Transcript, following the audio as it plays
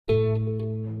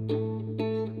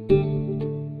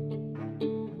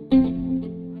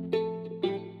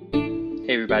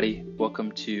everybody.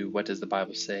 Welcome to What Does the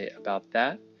Bible Say About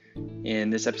That? In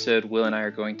this episode, Will and I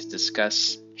are going to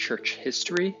discuss church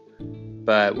history,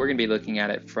 but we're going to be looking at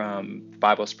it from the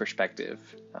Bible's perspective.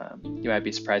 You might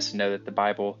be surprised to know that the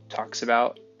Bible talks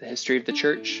about the history of the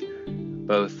church,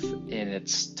 both in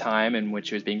its time in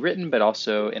which it was being written, but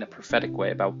also in a prophetic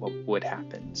way about what would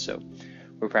happen. So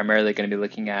we're primarily going to be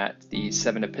looking at the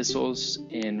 7 epistles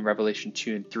in Revelation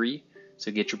 2 and 3.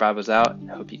 So get your Bibles out.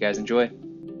 I hope you guys enjoy.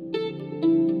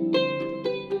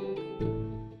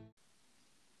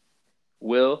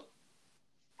 Will,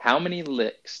 how many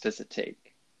licks does it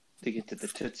take to get to the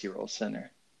Tootsie Roll center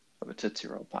of a Tootsie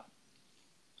Roll pop?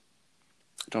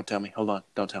 Don't tell me. Hold on.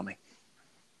 Don't tell me.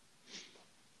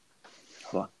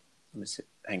 Hold on. Let me see.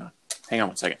 Hang on. Hang on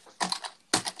 1 second.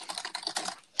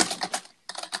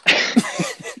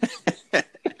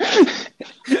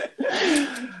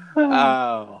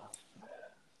 Oh.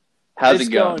 How's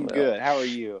it going, Will? Good. How are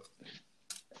you?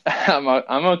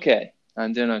 I'm okay.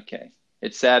 I'm doing okay.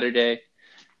 It's Saturday.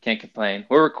 Can't complain.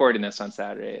 We're recording this on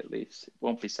Saturday at least. It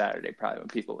won't be Saturday probably when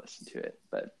people listen to it.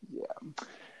 But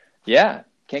yeah,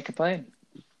 can't complain.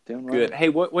 Doing well. Good. Hey,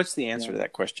 what's the answer to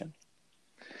that question?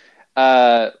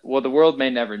 Well, the world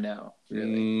may never know,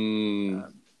 really.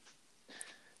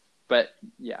 But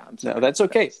yeah, I'm sorry. No, that's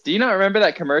okay. Do you not remember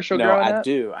that commercial growing up? No, I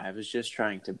do. I was just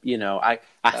trying to, I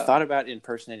thought about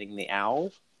impersonating the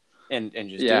owl and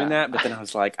just doing that, but then I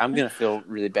was like, I'm going to feel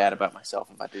really bad about myself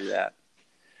if I do that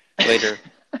later.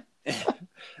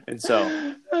 And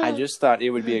so I just thought it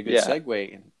would be a good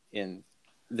segue in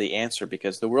the answer,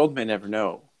 because the world may never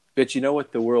know. But you know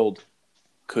what the world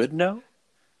could know?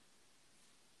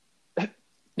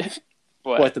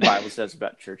 What the Bible says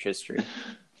about church history.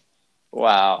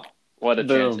 Wow. What a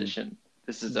transition.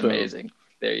 This is amazing.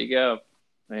 There you go.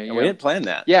 We didn't plan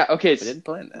that. Yeah, okay. We didn't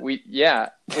plan that. We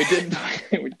didn't.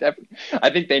 We definitely, I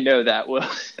think they know that, Will.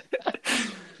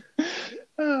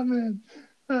 Oh, man.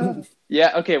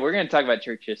 Yeah, okay, we're going to talk about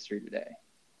church history today.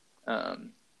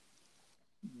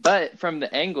 But from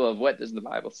the angle of what does the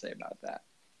Bible say about that?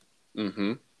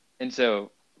 Mm-hmm. And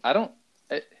so,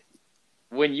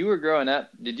 when you were growing up,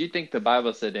 did you think the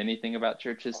Bible said anything about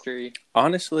church history?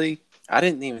 Honestly, I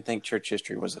didn't even think church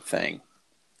history was a thing.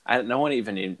 No one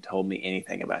even told me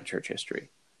anything about church history.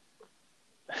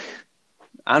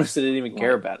 Honestly, didn't even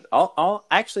care about it.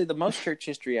 Actually, the most church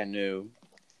history I knew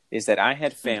is that I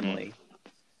had family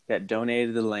that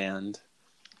donated the land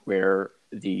where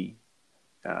the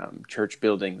church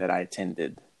building that I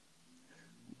attended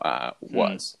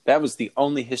was. That was the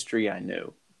only history I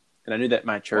knew. And I knew that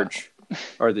my church,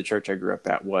 or the church I grew up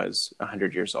at, was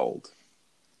 100 years old.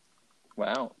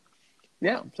 Wow.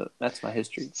 Yeah, so that's my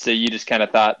history. So you just kind of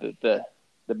thought that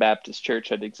the Baptist church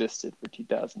had existed for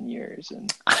 2,000 years.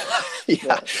 And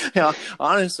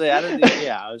honestly,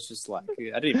 I was just like, I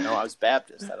didn't even know I was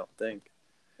Baptist, I don't think.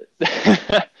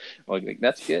 Well,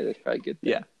 that's good. That's probably good.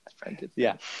 Yeah. That's probably good.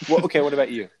 Yeah. Well, okay, what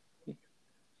about you?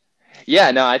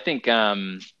 Yeah, no, I think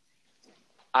I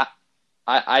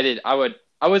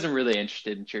wasn't really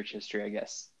interested in church history, I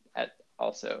guess,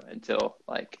 until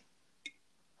like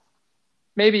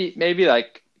maybe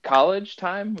like college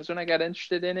time was when I got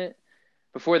interested in it.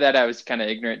 Before that, I was kind of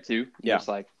ignorant too. Yeah. Just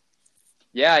like,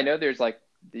 yeah, I know there's like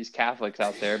these Catholics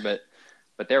out there, but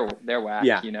they're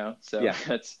whack, So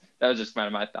that was just kind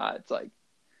of my thought. It's like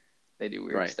they do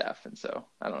weird stuff, and so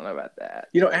I don't know about that.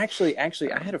 Actually,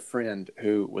 I had a friend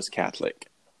who was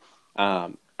Catholic. I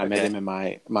met him in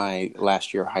my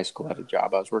last year of high school at a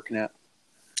job I was working at.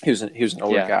 He was an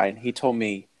older guy, and he told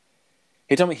me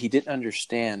he didn't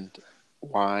understand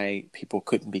why people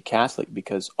couldn't be Catholic,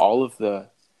 because all of the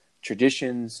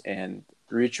traditions and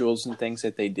rituals and things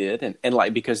that they did, and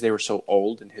like because they were so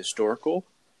old and historical,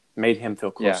 made him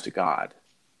feel close to God.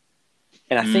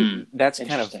 And I think that's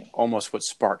kind of almost what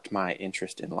sparked my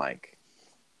interest in, like,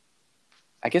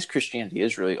 I guess Christianity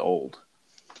is really old.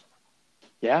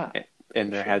 Yeah.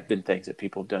 And there have been things that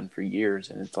people have done for years,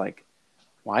 and it's like,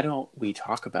 why don't we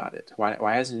talk about it?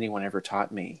 Why hasn't anyone ever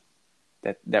taught me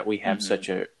that we have such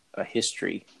a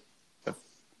history of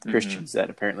Christians that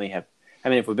apparently have, I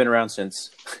mean, if we've been around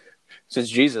since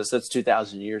Jesus, that's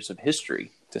 2,000 years of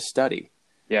history to study.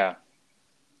 Yeah.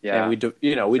 Yeah. And we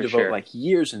devote like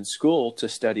years in school to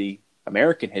study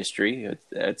American history.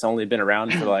 It's only been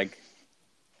around for like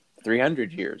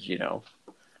 300 years, I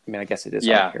mean, I guess it is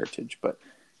our heritage, but.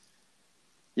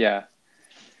 Yeah.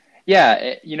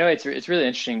 It's really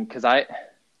interesting because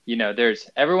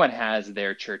everyone has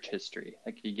their church history.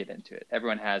 Like, you get into it,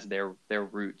 everyone has their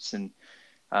roots, and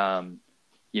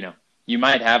you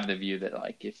might have the view that,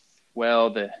 like,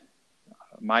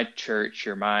 my church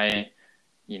or my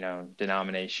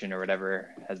denomination or whatever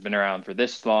has been around for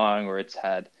this long, or it's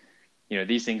had,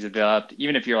 these things have developed.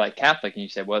 Even if you're like Catholic and you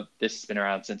say, well, this has been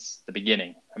around since the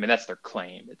beginning. I mean, that's their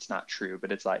claim. It's not true,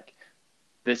 but it's like,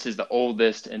 this is the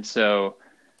oldest, and so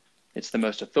it's the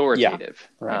most authoritative.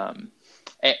 Yeah,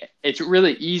 right. It's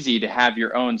really easy to have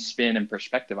your own spin and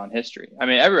perspective on history. I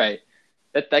mean, everybody,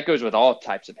 that goes with all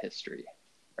types of history,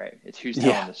 right? It's who's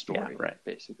telling the story, right.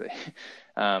 basically.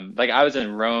 Like I was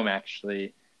in Rome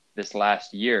actually this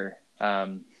last year,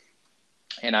 and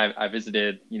I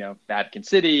visited, Vatican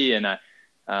City, and I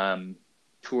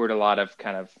toured a lot of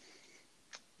kind of,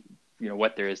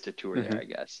 what there is to tour there, I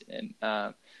guess. And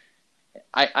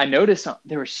I noticed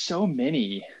there were so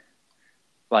many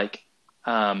like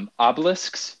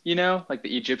obelisks, like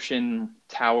the Egyptian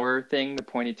tower thing, the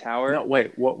pointy tower. No,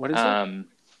 wait, what is it? An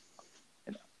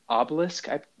obelisk,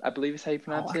 I believe is how you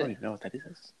pronounce it. I don't even know what that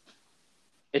is.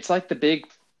 It's like the big,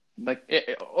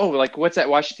 like what's that,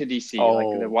 Washington D.C.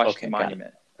 like the Washington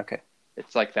Monument. Okay,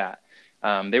 it's like that.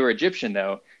 They were Egyptian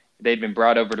though. They'd been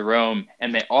brought over to Rome,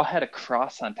 and they all had a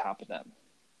cross on top of them.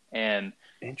 And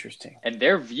interesting. And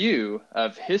their view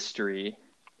of history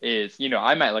is,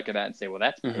 I might look at that and say, well,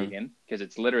 that's pagan, because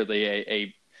it's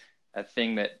literally a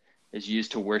thing that is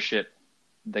used to worship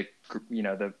the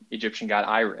Egyptian god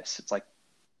Iris. It's like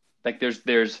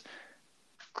there's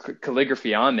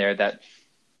calligraphy on there that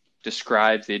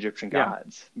describes the Egyptian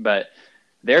gods, but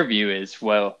their view is,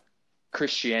 well,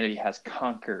 Christianity has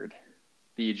conquered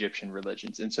the Egyptian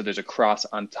religions, and so there's a cross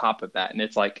on top of that, and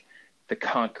it's like the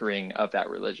conquering of that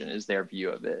religion is their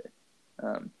view of it.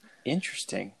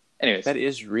 Interesting. Anyways, that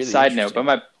is really side note, but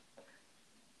my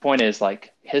point is,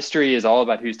 like, history is all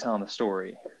about who's telling the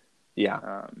story.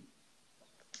 Yeah.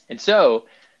 And so,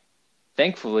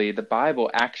 thankfully, the Bible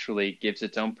actually gives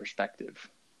its own perspective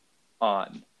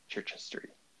on church history.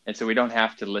 And so we don't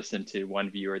have to listen to one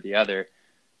view or the other.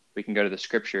 We can go to the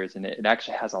scriptures, and it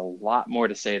actually has a lot more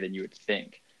to say than you would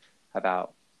think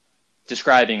about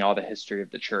describing all the history of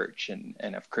the church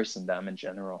and of Christendom in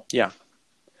general. Yeah.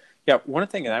 Yeah, one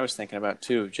thing that I was thinking about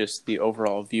too, just the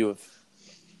overall view of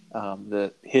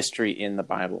the history in the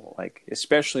Bible, like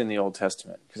especially in the Old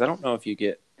Testament, because I don't know if you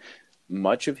get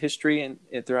much of history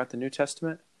throughout the New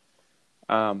Testament.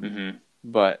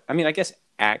 But I mean, I guess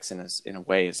Acts in a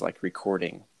way is like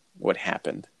recording what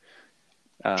happened.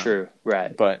 True,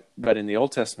 right. But in the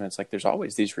Old Testament, it's like there's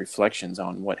always these reflections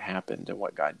on what happened and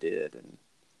what God did, and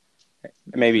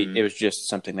maybe it was just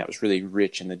something that was really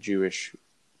rich in the Jewish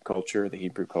culture, the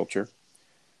Hebrew culture.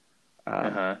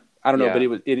 I don't know, but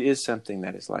it is something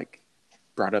that is like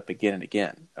brought up again and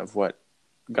again of what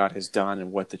God has done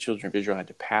and what the children of Israel had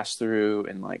to pass through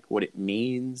and like what it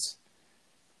means.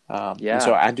 And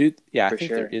so I think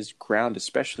there is ground,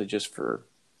 especially just for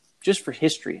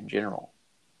history in general.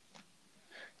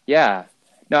 Yeah,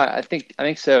 no, I think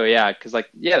so. Yeah, because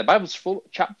the Bible's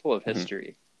chock full of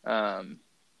history.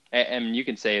 And you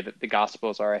can say that the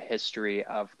Gospels are a history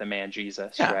of the man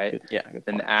Jesus, right? Good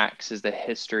then Acts is the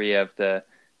history of the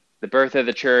birth of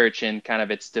the church and kind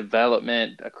of its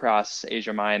development across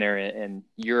Asia Minor and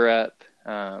Europe.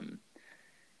 But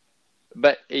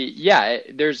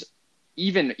there's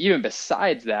even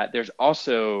besides that, there's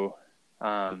also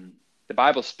the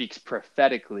Bible speaks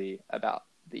prophetically about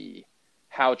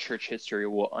how church history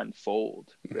will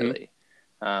unfold, really.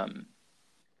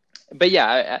 But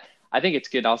yeah, I think it's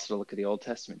good also to look at the Old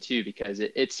Testament too, because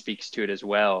it speaks to it as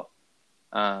well.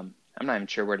 I'm not even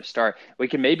sure where to start. We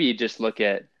can maybe just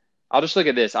I'll just look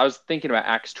at this. I was thinking about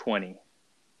Acts 20,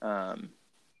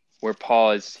 where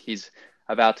Paul he's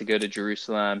about to go to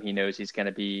Jerusalem. He knows he's going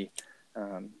to be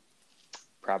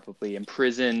probably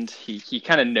imprisoned. He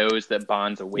kind of knows that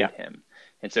bonds await him.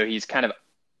 And so he's kind of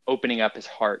opening up his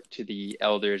heart to the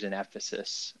elders in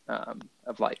Ephesus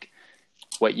of like,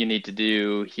 what you need to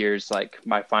do. Here's like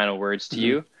my final words to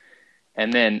you.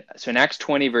 And then, so in Acts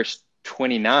 20, verse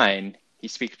 29, he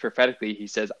speaks prophetically. He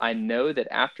says, I know that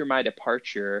after my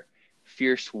departure,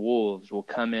 fierce wolves will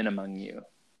come in among you,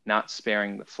 not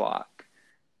sparing the flock.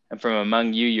 And from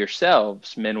among you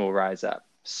yourselves, men will rise up,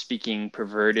 speaking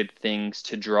perverted things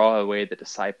to draw away the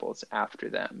disciples after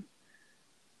them.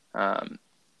 And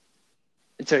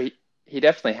so he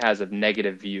definitely has a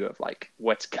negative view of like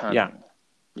what's coming.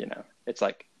 It's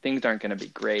like things aren't going to be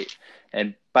great.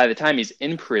 And by the time he's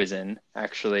in prison,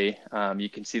 actually, you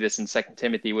can see this in 2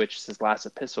 Timothy, which is his last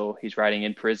epistle. He's writing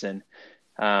in prison.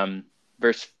 Chapter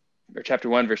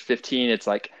 1, verse 15, it's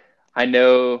like, I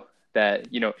know that,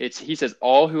 he says,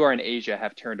 all who are in Asia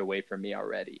have turned away from me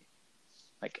already.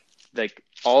 Like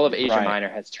all of Asia Minor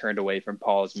has turned away from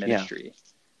Paul's ministry.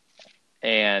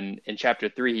 And in chapter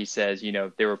 3, he says,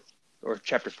 or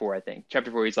chapter 4, I think. Chapter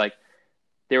 4, he's like,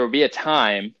 there will be a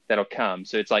time that'll come.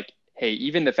 So it's like, hey,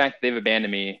 even the fact that they've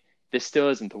abandoned me, this still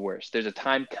isn't the worst. There's a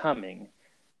time coming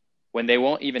when they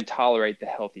won't even tolerate the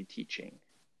healthy teaching.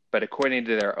 But according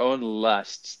to their own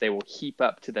lusts, they will heap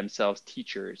up to themselves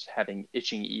teachers having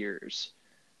itching ears.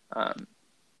 And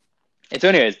so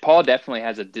anyways, Paul definitely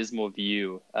has a dismal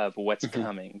view of what's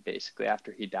coming, basically,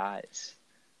 after he dies.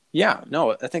 Yeah,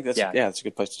 no, I think that's a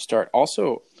good place to start.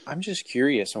 Also, I'm just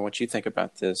curious on what you think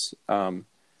about this.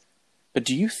 But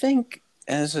do you think,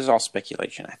 and this is all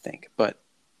speculation, I think, but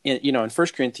in 1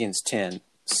 Corinthians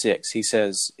 10:6, he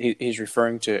says he's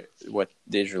referring to what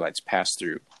the Israelites passed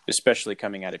through, especially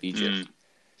coming out of Egypt.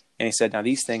 And he said, now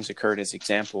these things occurred as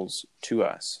examples to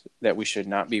us, that we should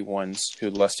not be ones who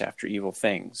lust after evil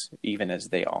things, even as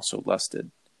they also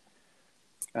lusted.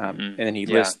 And then he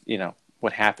lists,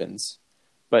 what happens.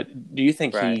 But do you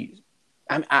think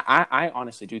I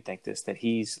honestly do think this, that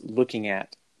he's looking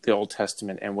at the Old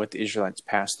Testament and what the Israelites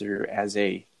passed through as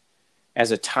a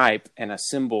type and a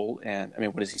symbol, and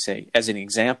what does he say? As an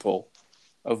example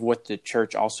of what the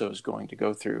church also is going to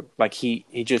go through. Like he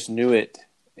just knew it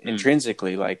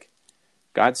intrinsically, like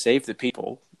God saved the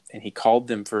people and he called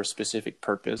them for a specific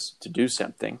purpose to do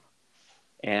something,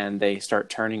 and they start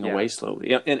turning away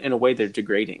slowly. In a way, they're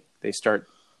degrading. They start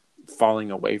falling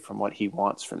away from what he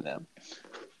wants from them.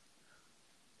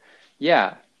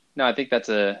 Yeah, no, I think that's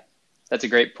a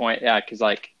great point. Yeah, because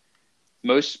like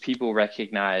most people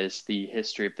recognize the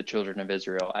history of the children of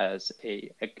Israel as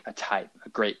a type, a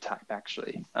great type,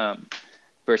 actually.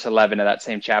 Verse 11 of that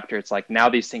same chapter, it's like, now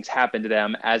these things happen to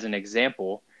them as an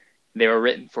example. They were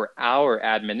written for our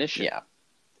admonition. Yeah.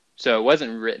 So it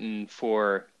wasn't written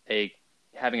for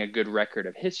having a good record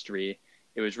of history.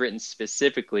 It was written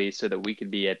specifically so that we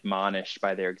could be admonished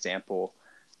by their example.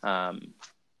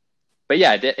 But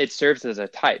yeah, it serves as a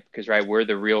type because, right, we're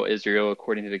the real Israel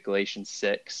according to the Galatians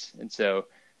 6.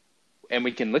 And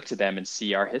we can look to them and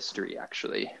see our history,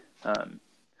 actually.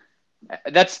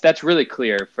 That's really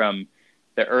clear from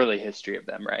the early history of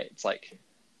them, right? It's like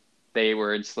they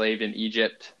were enslaved in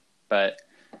Egypt, but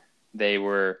they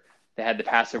had the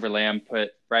Passover lamb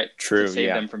put, right, to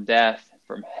save them from death,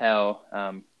 from hell.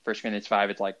 1 Corinthians 5,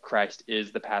 it's like Christ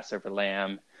is the Passover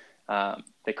lamb.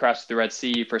 They crossed the Red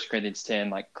Sea, 1 Corinthians 10,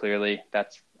 like clearly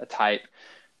that's a type.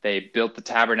 They built the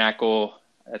tabernacle.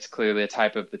 That's clearly a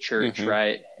type of the church,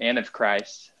 right? And of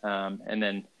Christ. And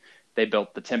then they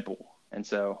built the temple. And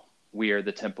so we are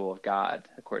the temple of God,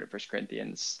 according to 1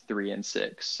 Corinthians 3 and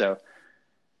 6. So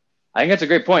I think that's a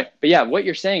great point. But yeah, what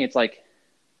you're saying, it's like,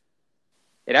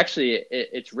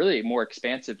 it's really more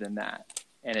expansive than that.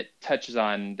 And it touches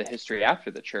on the history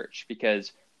after the church,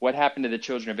 because what happened to the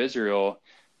children of Israel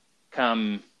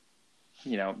come,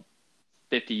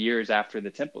 50 years after the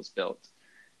temple's built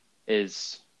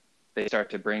is they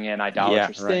start to bring in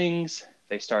idolatrous things.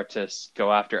 They start to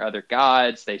go after other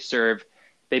gods.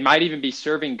 They might even be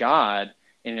serving God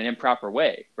in an improper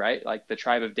way, right? Like the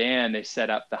tribe of Dan, they set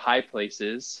up the high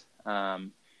places,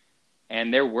 and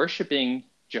they're worshiping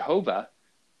Jehovah,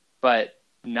 but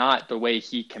not the way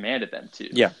he commanded them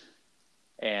to. Yeah.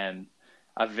 And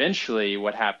eventually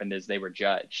what happened is they were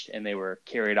judged and they were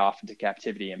carried off into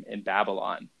captivity in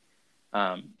Babylon.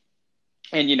 And,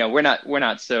 we're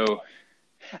not so,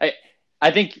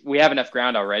 I think we have enough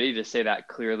ground already to say that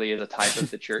clearly is a type of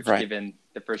the church, given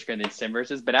the 1 Corinthians 10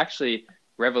 verses, but actually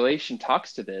Revelation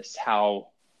talks to this, how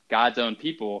God's own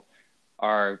people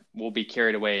will be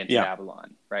carried away into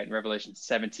Babylon, right? In Revelation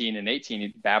 17 and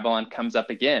 18, Babylon comes up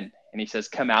again and he says,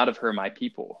 come out of her, my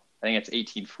people. I think it's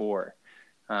 18:4.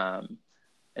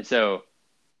 And so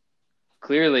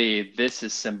clearly this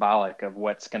is symbolic of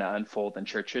what's going to unfold in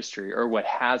church history, or what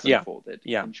has unfolded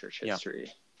in church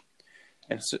history.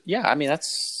 And so,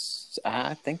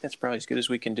 I think that's probably as good as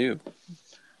we can do,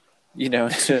 go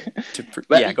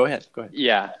ahead.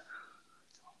 Yeah.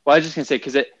 Well, I was just going to say,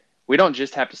 because we don't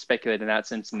just have to speculate in that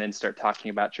sense and then start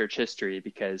talking about church history,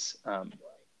 because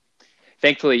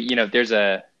thankfully,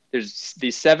 there's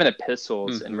these 7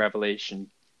 epistles in Revelation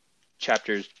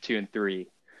chapters 2 and 3,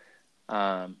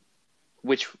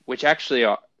 which actually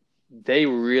they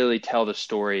really tell the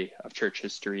story of church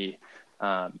history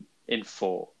in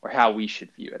full, or how we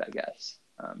should view it, I guess.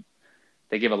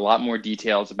 They give a lot more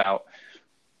details about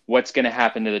what's going to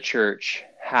happen to the church,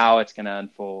 how it's going to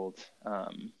unfold,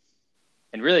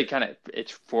 and really kind of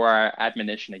it's for our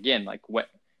admonition again, like what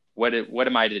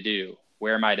am I to do?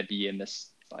 Where am I to be in this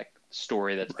like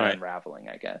story that's been unraveling,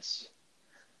 I guess.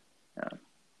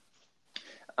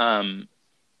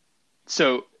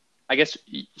 So I guess,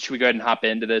 should we go ahead and hop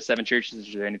into the 7 churches?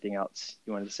 Is there anything else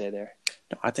you wanted to say there?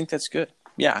 No, I think that's good.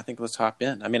 Yeah, I think let's hop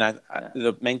in.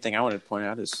 The main thing I wanted to point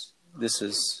out is this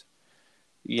is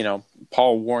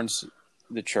Paul warns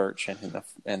the church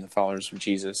and the followers of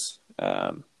Jesus,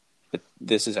 but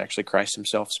this is actually Christ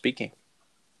himself speaking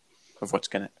of what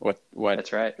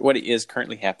That's right. what is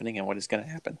currently happening and what is going to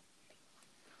happen.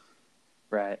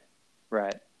 Right.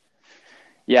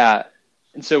 Yeah.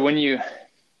 And so when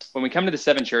we come to the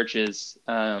seven churches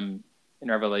in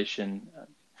Revelation,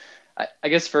 I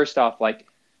guess first off, like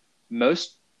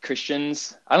most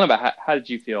Christians, I don't know about how did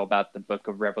you feel about the book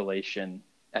of Revelation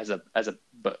as a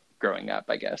book growing up?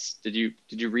 I guess did you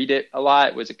read it a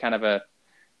lot? Was it kind of the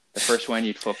first one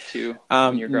you'd flip to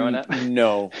when you're growing up?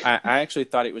 No, I actually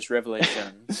thought it was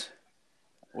Revelations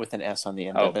with an S on the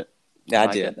end of it. Yeah, I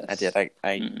did. Goodness. I did.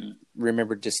 I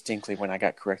remember distinctly when I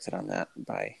got corrected on that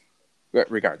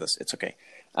regardless, it's okay.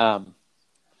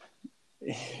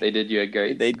 They did you a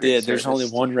great. They did. There's only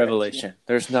one Revelation.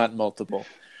 There's not multiple.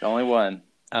 Only one.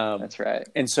 That's right.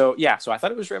 And so I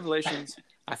thought it was Revelations.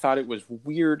 I thought it was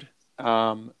weird.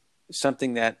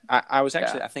 Something that I was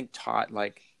actually, I think, taught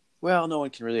like, well, no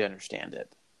one can really understand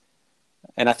it.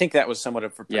 And I think that was somewhat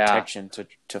of a protection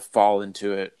to fall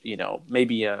into it,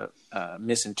 maybe a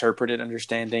misinterpreted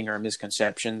understanding or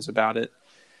misconceptions about it.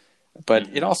 But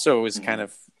it also is kind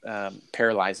of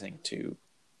paralyzing too.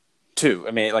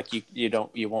 I mean, like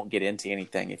you won't get into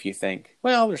anything if you think,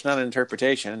 well, there's not an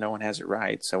interpretation and no one has it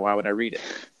right, so why would I read it?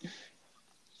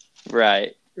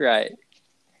 Right.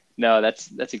 No,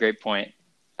 that's a great point.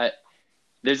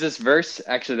 There's this verse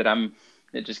actually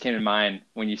it just came to mind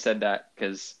when you said that,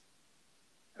 because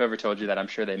whoever told you that, I'm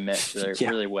sure they meant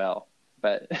really well.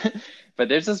 But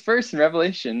there's this verse in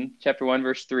Revelation chapter 1,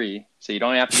 verse 3. So you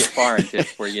don't have to get far into it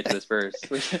before you get to this verse.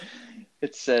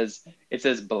 It says,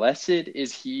 "Blessed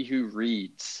is he who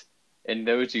reads, and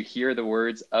those who hear the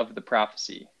words of the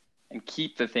prophecy, and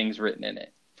keep the things written in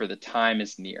it, for the time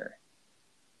is near."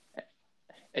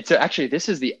 And so actually, this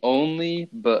is the only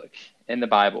book in the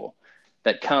Bible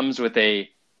that comes with a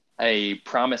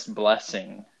promised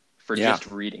blessing for just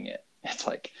reading it. It's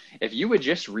like, if you would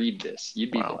just read this,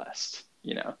 you'd be blessed,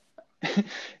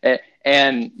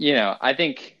 And, I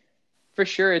think for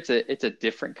sure it's a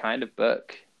different kind of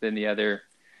book than the other.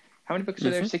 How many books are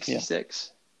there?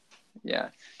 66. Yeah.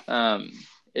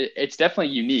 It's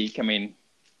definitely unique. I mean,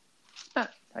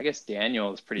 I guess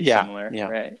Daniel is pretty similar,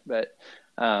 right? But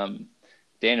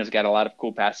Daniel's got a lot of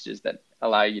cool passages that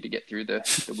allow you to get through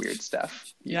the weird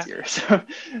stuff easier. So,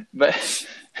 but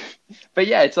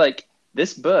yeah, it's like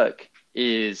this book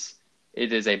is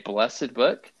a blessed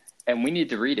book, and we need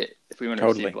to read it if we want to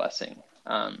receive blessing.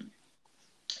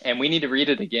 And we need to read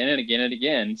it again and again and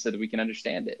again so that we can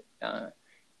understand it.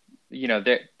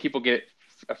 People get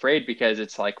afraid because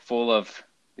it's like full of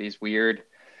these weird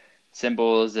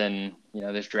symbols, and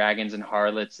there's dragons and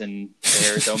harlots and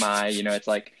bears. Oh my! It's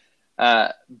like,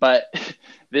 but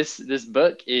this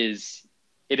book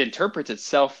it interprets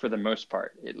itself for the most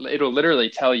part. It'll literally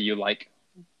tell you like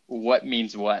what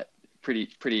means what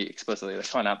pretty explicitly.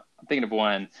 Like, I'm thinking of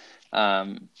one.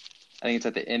 I think it's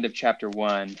at the end of chapter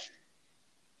 1.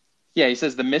 Yeah, he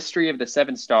says, "The mystery of the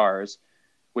 7 stars,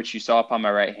 which you saw upon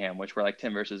my right hand," which were like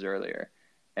 10 verses earlier,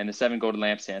 "and the 7 golden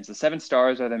lampstands. The 7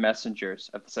 stars are the messengers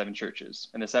of the 7 churches,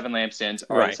 and the 7 lampstands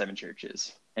are the 7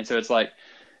 churches." And so it's like,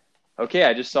 okay,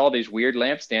 I just saw these weird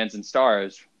lampstands and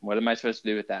stars. What am I supposed to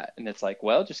do with that? And it's like,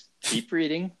 well, just keep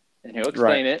reading, and he'll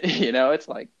explain it. It's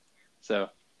like, so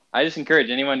I just encourage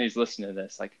anyone who's listening to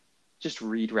this, like, just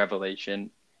read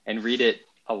Revelation and read it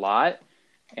a lot,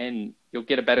 and you'll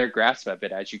get a better grasp of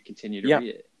it as you continue to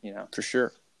read it, For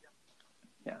sure.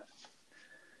 Yeah.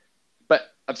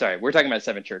 But I'm sorry, we're talking about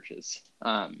 7 churches.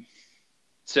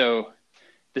 So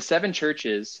the 7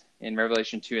 churches in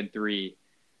Revelation 2 and 3,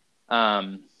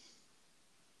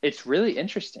 it's really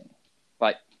interesting,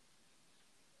 like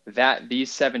that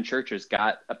these 7 churches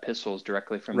got epistles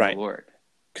directly from the Lord.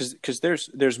 Because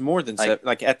there's more than 7,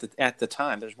 like at the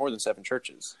time there's more than 7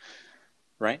 churches,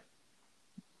 right?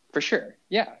 For sure.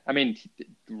 Yeah. I mean,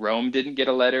 Rome didn't get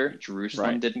a letter.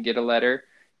 Jerusalem didn't get a letter.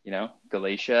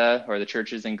 Galatia, or the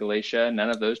churches in Galatia, none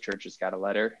of those churches got a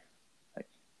letter.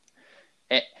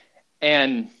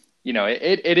 And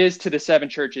it is to the 7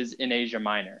 churches in Asia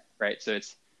Minor, right? So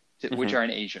it's which are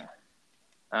in Asia.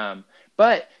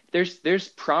 But there's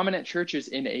prominent churches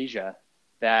in Asia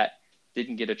that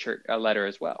didn't get a letter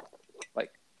as well,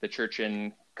 like the church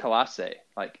in Colossae.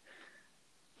 Like,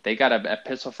 they got an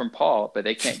epistle from Paul, but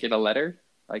they can't get a letter,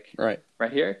 like right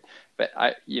here. But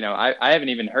I haven't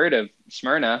even heard of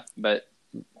Smyrna, but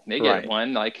they get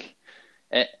one. Like,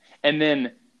 and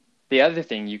then the other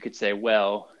thing you could say,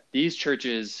 well, these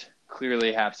churches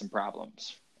clearly have some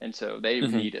problems, and so they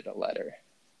needed a letter.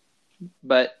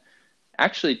 But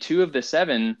actually, 2 of the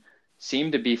 7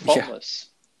 seem to be faultless.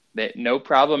 that no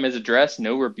problem is addressed,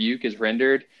 no rebuke is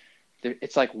rendered.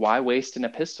 It's like, why waste an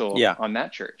epistle Yeah. on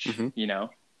that church? Mm-hmm. You know,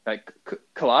 like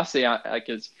Colossae like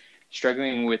is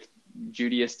struggling with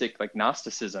Judaistic like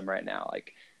Gnosticism right now.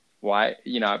 Like, why?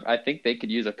 You know, I think they could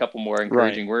use a couple more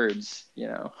encouraging words. You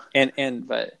know,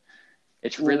 but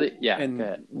it's really And go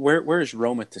ahead. where is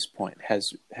Rome at this point?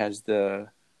 Has the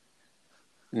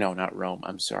no, not Rome.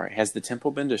 I'm sorry. Has the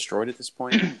temple been destroyed at this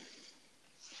point?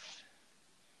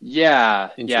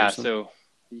 Yeah. Jerusalem? So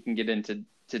you can get into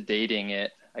dating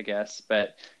it, I guess,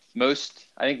 but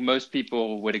I think most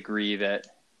people would agree that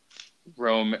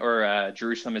Rome or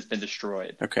Jerusalem has been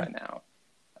destroyed by now.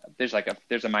 There's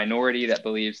a minority that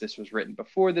believes this was written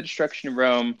before the destruction of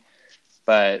Rome,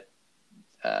 but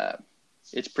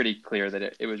it's pretty clear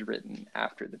that it was written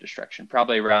after the destruction,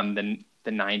 probably around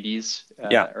the 90s,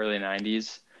 early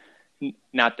 90s,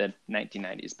 not the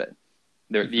 1990s, but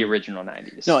the original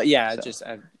 90s. No, yeah,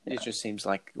 it just seems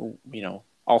like, you know,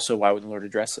 also why would the Lord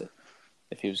address it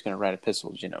if he was going to write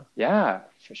epistles, you know? Yeah,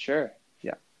 for sure.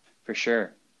 Yeah. For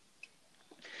sure.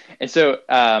 And so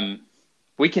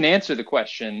we can answer the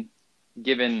question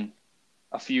given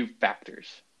a few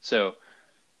factors. So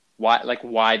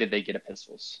why did they get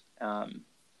epistles?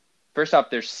 First off,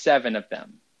 there's 7 of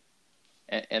them.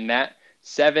 And that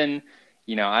 7,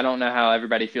 you know, I don't know how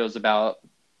everybody feels about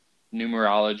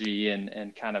numerology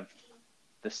and kind of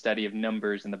the study of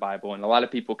numbers in the Bible. And a lot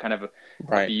of people kind of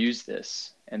abuse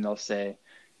this, and they'll say,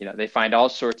 you know, they find all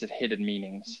sorts of hidden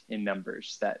meanings in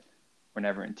numbers that were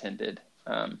never intended.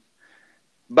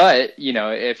 But, you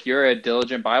know, if you're a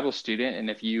diligent Bible student and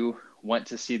if you want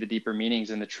to see the deeper meanings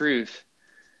and the truth,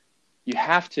 you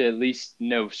have to at least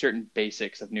know certain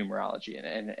basics of numerology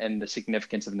and the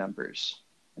significance of numbers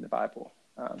in the Bible.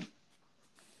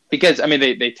 Because, I mean,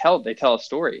 they tell a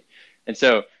story. And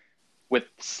so with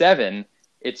 7,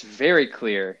 it's very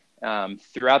clear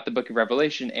throughout the book of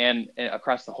Revelation and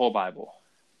across the whole Bible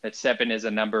that 7 is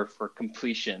a number for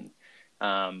completion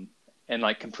and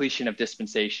like completion of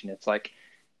dispensation. It's like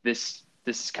this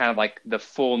is kind of like the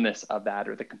fullness of that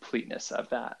or the completeness of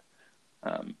that.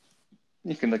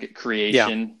 You can look at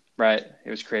creation, right? It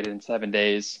was created in 7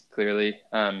 days, clearly.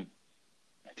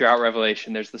 Throughout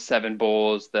Revelation, there's the 7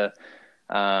 bowls, there's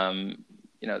the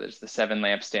 7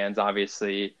 lampstands,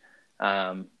 obviously.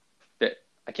 That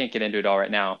I can't get into it all right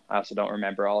now. I also don't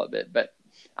remember all of it, but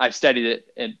I've studied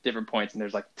it at different points, and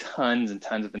there's like tons and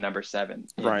tons of the number 7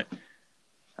 in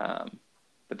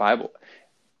the Bible.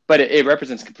 But it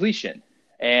represents completion.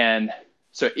 And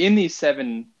so in these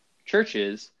 7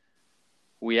 churches,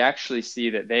 we actually see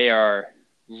that they are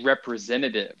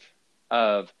representative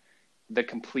of the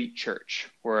complete church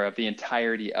or of the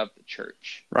entirety of the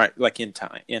church. Right, like in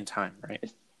time,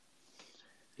 right?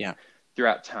 Yeah.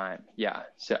 Throughout time, yeah.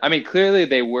 So, I mean, clearly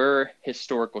they were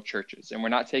historical churches, and we're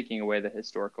not taking away the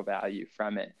historical value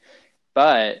from it.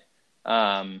 But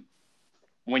when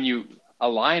you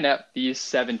align up these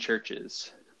 7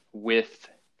 churches with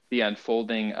the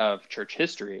unfolding of church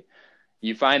history,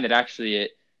 you find that actually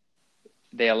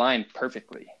they align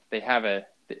perfectly. They have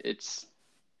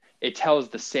it tells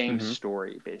the same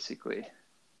story, basically.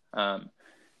 And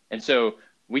so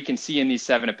we can see in these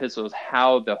 7 epistles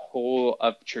how the whole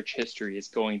of church history is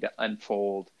going to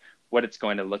unfold, what it's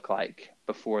going to look like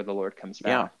before the Lord comes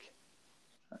back.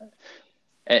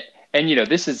 And you know,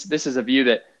 this is a view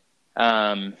that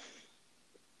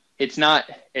it's not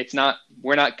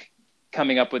we're not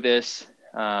coming up with this.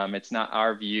 It's not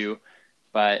our view,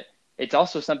 but it's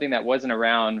also something that wasn't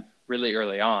around really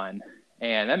early on.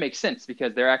 And that makes sense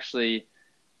because they're actually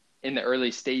in the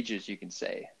early stages, you can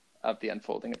say, of the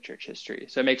unfolding of church history.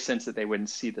 So it makes sense that they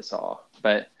wouldn't see this all.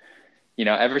 But, you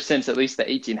know, ever since at least the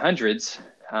 1800s,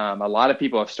 a lot of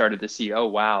people have started to see, oh,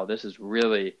 wow, this is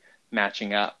really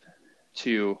matching up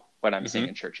to what I'm seeing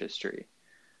in church history.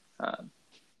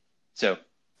 So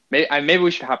maybe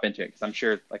we should hop into it because I'm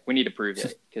sure like we need to prove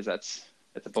it because that's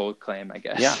a bold claim, I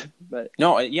guess. Yeah. But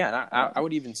no, yeah, I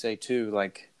would even say too,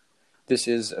 like this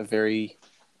is a very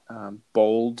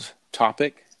bold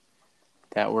topic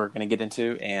that we're going to get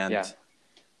into, and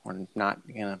we're not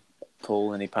going to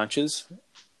pull any punches.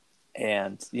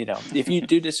 And, you know, if you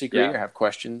do disagree or have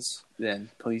questions, then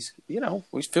please, you know,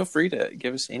 feel free to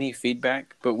give us any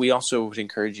feedback. But we also would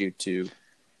encourage you to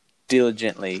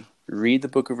diligently read the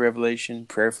book of Revelation,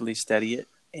 prayerfully study it,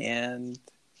 and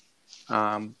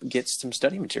get some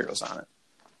study materials on it.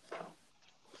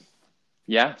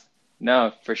 Yeah,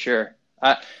 no, for sure.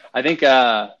 I think,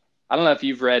 I don't know if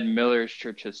you've read Miller's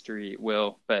Church History,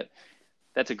 Will, but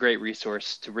that's a great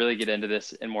resource to really get into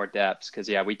this in more depth because,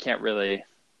 we can't really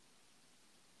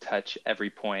touch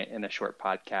every point in a short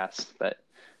podcast, but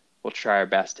we'll try our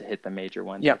best to hit the major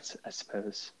ones, Yep. I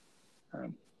suppose.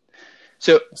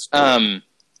 So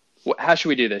how should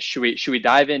we do this? Should we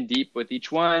dive in deep with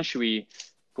each one? Should we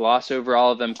gloss over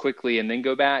all of them quickly and then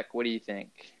go back? What do you think?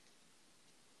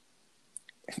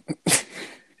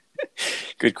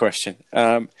 Good question.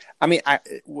 I mean,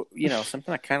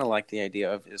 something I kind of like the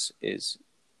idea of is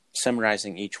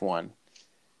summarizing each one.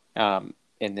 And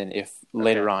then if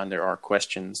later on there are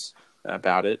questions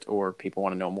about it or people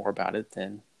want to know more about it,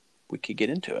 then we could get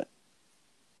into it.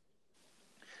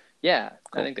 Yeah,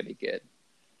 cool. I think that'd be good.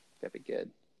 That'd be good.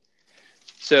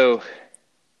 So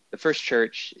the first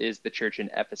church is the church in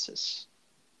Ephesus.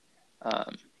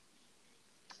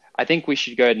 I think we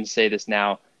should go ahead and say this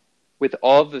now. With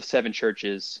all of the 7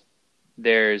 churches,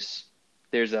 there's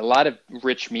a lot of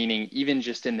rich meaning, even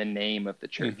just in the name of the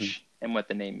church and what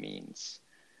the name means.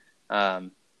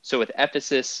 So with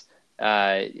Ephesus,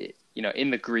 in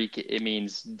the Greek, it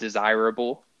means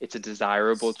desirable. It's a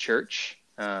desirable church.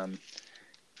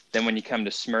 Then when you come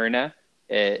to Smyrna,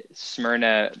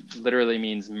 Smyrna literally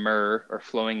means myrrh or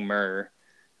flowing myrrh.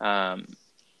 And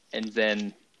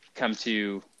then come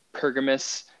to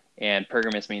Pergamos, and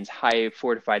Pergamos means high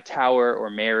fortified tower or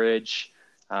marriage.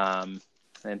 And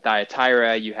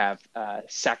Thyatira, you have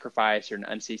sacrifice or an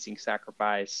unceasing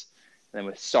sacrifice. And then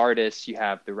with Sardis, you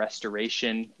have the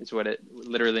restoration, is what it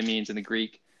literally means in the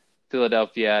Greek.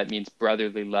 Philadelphia, it means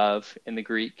brotherly love in the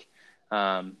Greek.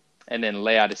 And then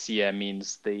Laodicea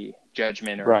means the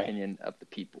judgment or opinion of the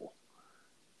people.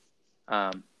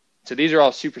 So these are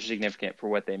all super significant for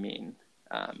what they mean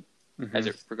as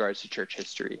it regards to church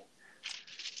history.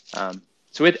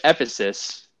 So with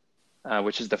Ephesus,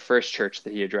 which is the first church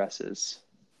that he addresses,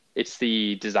 it's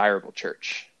the desirable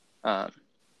church. And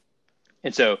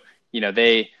so,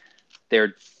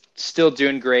 they're still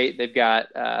doing great. They've got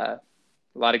a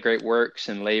lot of great works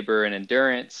and labor and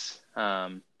endurance.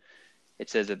 It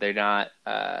says that they're not,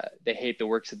 they hate the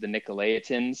works of the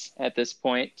Nicolaitans at this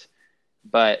point.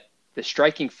 But the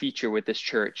striking feature with this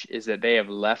church is that they have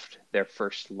left their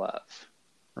first love.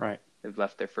 Right. They've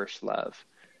left their first love.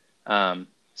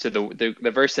 So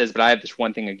the verse says, but I have this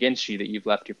one thing against you, that you've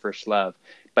left your first love.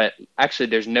 But actually,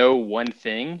 there's no one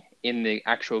thing in the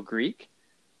actual Greek.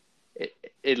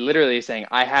 It literally is saying,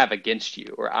 I have against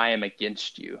you, or I am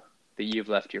against you, that you've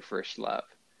left your first love.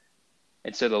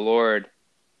 And so the Lord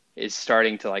is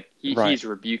starting to he's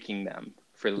rebuking them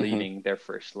for leaving their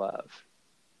first love.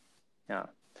 Yeah.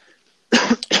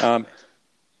 And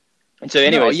so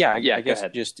anyways, I guess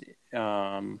just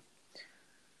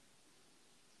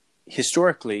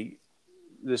historically,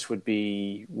 this would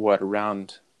be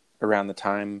around the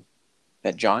time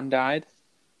that John died?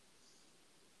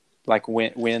 Like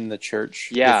when the church,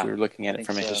 if we were looking at it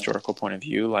from a historical point of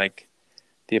view, like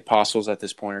the apostles at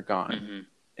this point are gone,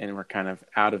 and we're kind of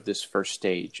out of this first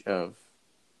stage of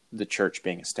the church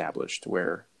being established,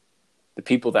 where the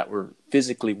people that were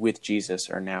physically with Jesus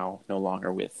are now no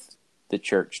longer with the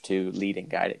church to lead and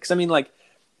guide it. Because I mean, like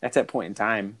at that point in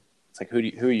time, it's like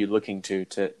who are you looking to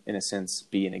in a sense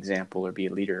be an example or be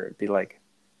a leader? It'd be like,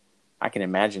 I can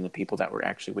imagine the people that were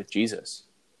actually with Jesus.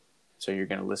 So you're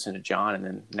going to listen to John, and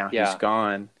then now he's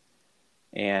gone,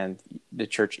 and the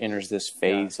church enters this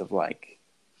phase of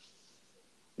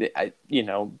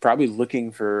probably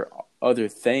looking for other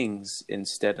things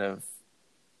instead of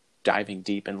diving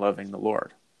deep and loving the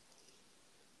Lord.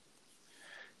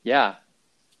 Yeah,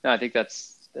 no, I think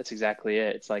that's exactly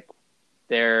it. It's like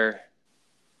the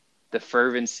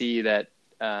fervency that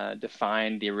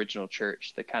defined the original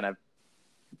church, the kind of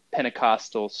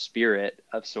Pentecostal spirit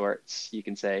of sorts, you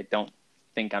can say. Don't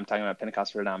think I'm talking about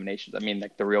Pentecostal denominations. I mean,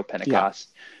 like the real Pentecost.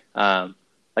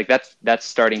 That's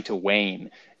starting to wane.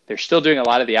 They're still doing a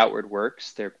lot of the outward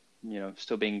works. They're,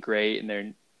 still being great, and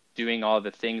they're doing all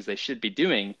the things they should be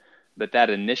doing. But that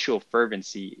initial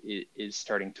fervency is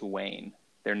starting to wane.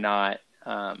 They're not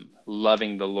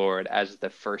loving the Lord as the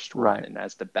first one and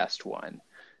as the best one.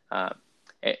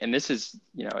 And this is,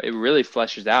 it really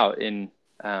fleshes out in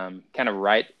kind of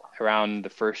right around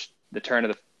the turn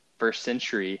of the first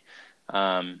century.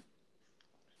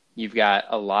 You've got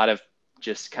a lot of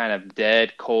just kind of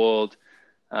dead, cold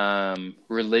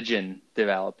religion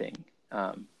developing.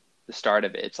 The start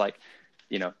of it, it's like,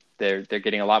 they're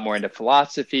getting a lot more into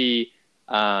philosophy.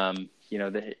 That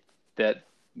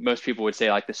most people would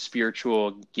say like the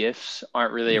spiritual gifts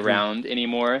aren't really around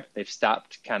anymore. They've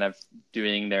stopped kind of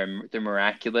doing their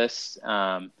miraculous.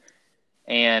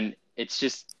 And it's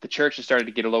just the church has started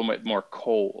to get a little bit more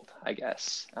cold, I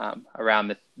guess,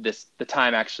 around the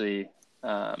time actually,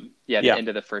 the end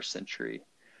of the first century.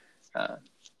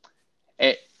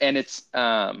 And it's,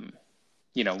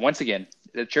 once again,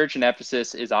 the church in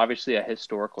Ephesus is obviously a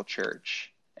historical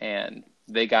church, and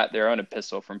they got their own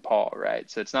epistle from Paul, right?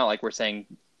 So it's not like we're saying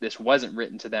this wasn't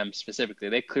written to them specifically.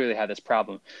 They clearly had this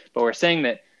problem, but we're saying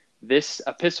that this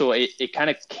epistle, it kind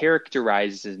of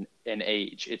characterizes an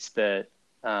age. It's the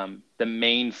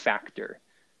main factor.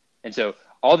 And so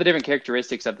all the different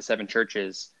characteristics of the seven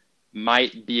churches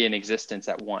might be in existence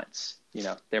at once. You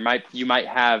might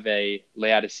have a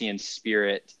Laodicean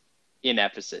spirit in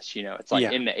Ephesus, it's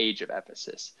like in the age of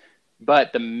Ephesus.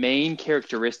 But the main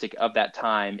characteristic of that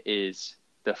time is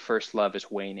the first love is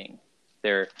waning.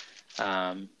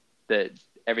 Everything's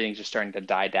just starting to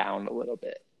die down a little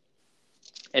bit.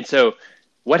 And so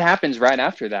what happens right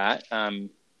after that, and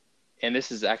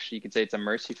this is actually, you could say it's a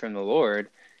mercy from the Lord,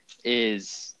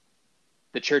 is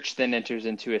the church then enters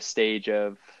into a stage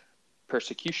of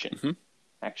persecution,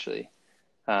 actually.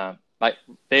 Like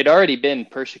they'd already been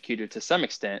persecuted to some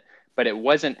extent, but it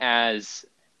wasn't as,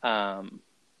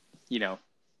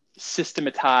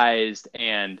 systematized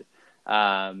and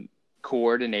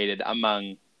coordinated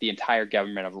among the entire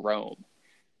government of Rome.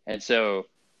 And so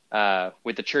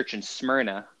with the church in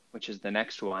Smyrna, which is the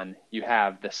next one, you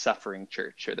have the suffering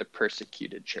church or the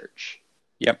persecuted church.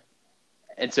 Yep.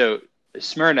 And so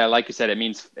Smyrna, like you said, it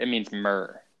means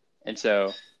myrrh. And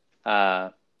so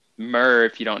myrrh,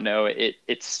 if you don't know,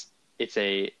 it's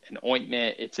an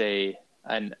ointment. It's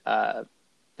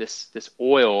this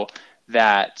oil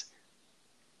that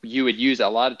you would use a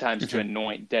lot of times to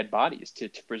anoint dead bodies, to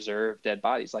preserve dead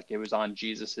bodies, like it was on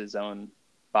Jesus's own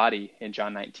body in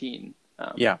John 19.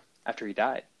 After he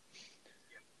died.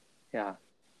 Yeah.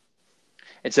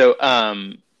 And so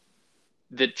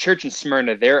the church in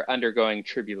Smyrna, they're undergoing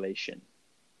tribulation,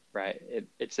 right?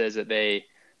 It says that they're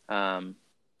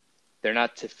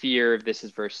not to fear. This is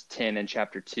verse 10 in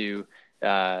chapter 2.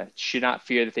 Should not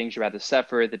fear the things you're about to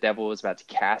suffer. The devil is about to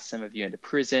cast some of you into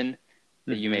prison,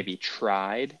 that you may be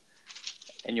tried,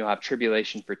 and you'll have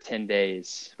tribulation for 10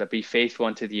 days. But be faithful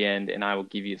unto the end, and I will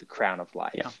give you the crown of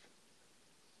life. Yeah.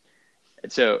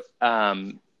 And so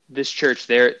this church,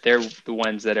 they're the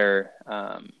ones that are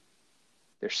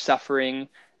they're suffering,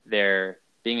 they're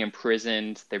being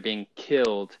imprisoned, they're being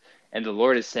killed, and the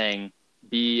Lord is saying,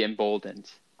 "Be emboldened.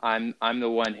 I'm the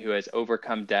one who has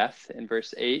overcome death," in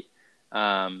verse 8,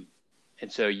 and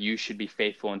so you should be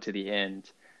faithful unto the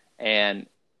end. And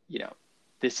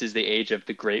this is the age of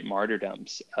the great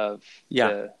martyrdoms of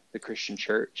the Christian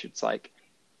church. It's like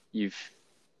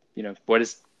what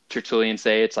does Tertullian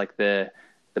say? It's like the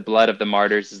blood of the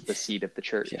martyrs is the seed of the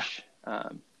church.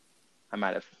 I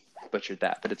might have butchered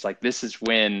that, but it's like this is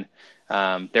when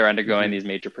they're undergoing these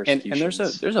major persecutions.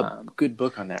 And there's a good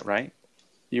book on that, right?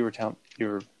 You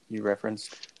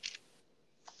referenced.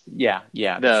 Yeah,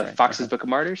 the right. Fox's Book of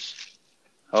Martyrs.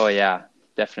 Oh yeah,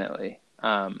 definitely.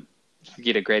 You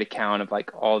get a great account of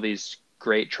like all these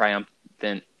great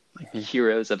triumphant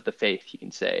heroes of the faith, you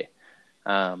can say.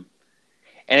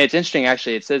 And it's interesting,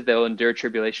 actually. It says they'll endure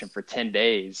tribulation for 10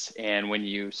 days. And when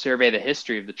you survey the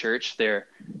history of the church, there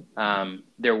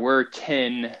were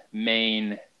 10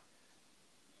 main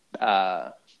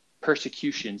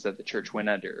persecutions that the church went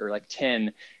under, or like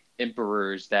 10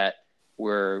 emperors that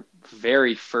were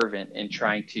very fervent in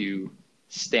trying to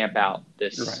stamp out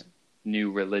this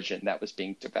new religion that was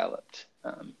being developed.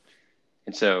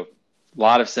 And so a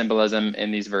lot of symbolism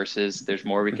in these verses. There's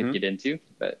more we could get into,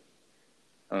 but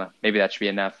I don't know. Maybe that should be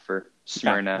enough for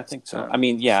Smyrna. I think so. I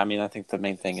think the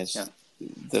main thing is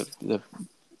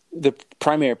the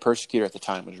primary persecutor at the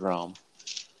time was Rome,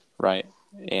 right?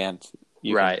 And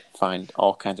you can find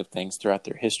all kinds of things throughout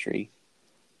their history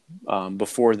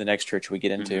before the next church we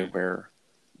get into where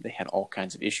they had all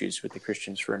kinds of issues with the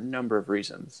Christians for a number of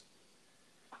reasons.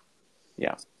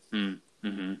 Yeah.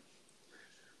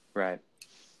 Right.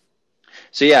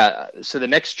 So so the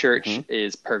next church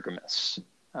is Pergamos.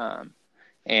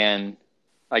 And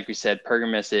like we said,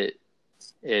 Pergamos,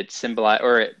 it symbolized,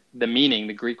 or the meaning,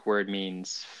 the Greek word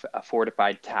means a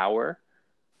fortified tower,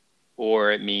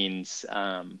 or it means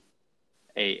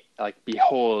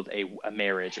behold, a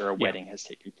marriage or a wedding has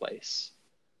taken place.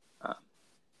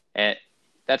 And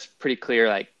that's pretty clear.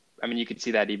 Like, I mean, you could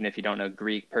see that even if you don't know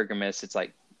Greek. Pergamos, it's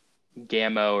like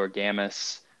gamo or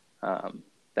gamus.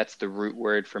 That's the root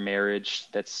word for marriage.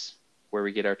 That's where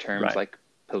we get our terms like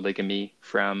polygamy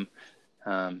from.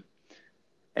 And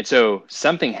so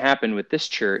something happened with this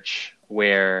church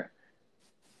where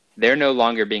they're no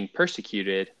longer being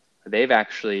persecuted. They've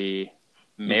actually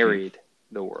married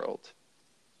the world.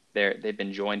 They've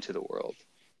been joined to the world.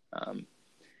 And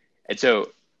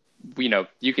so,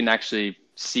 you can actually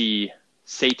see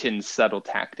Satan's subtle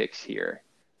tactics here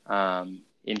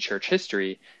in church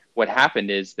history. What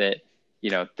happened is that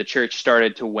the church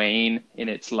started to wane in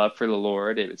its love for the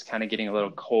Lord. It was kind of getting a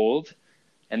little cold.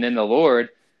 And then the Lord,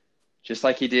 just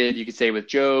like he did, you could say with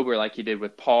Job, or like he did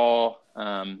with Paul,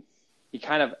 he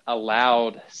kind of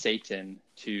allowed Satan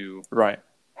to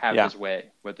have his way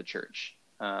with the church,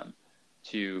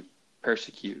 to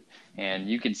persecute. And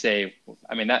you can say,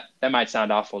 I mean, that might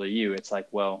sound awful to you. It's like,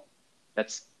 well,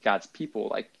 that's God's people.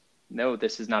 Like, no,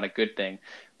 this is not a good thing.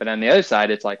 But on the other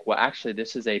side, it's like, well, actually,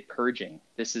 this is a purging.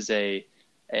 This is a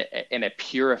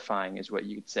purifying, is what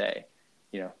you could say.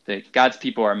 That God's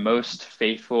people are most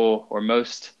faithful or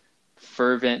most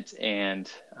fervent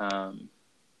and,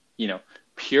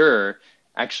 pure,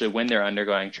 actually, when they're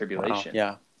undergoing tribulation.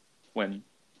 Wow. Yeah.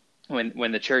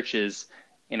 When the church is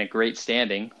in a great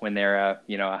standing, when they're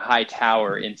a high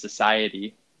tower in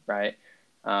society, right?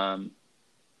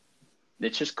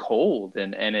 It's just cold,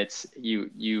 and it's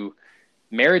you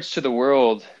marriage to the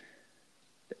world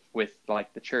with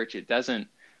like the church. It doesn't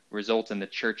result in the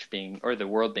church being, or the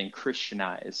world being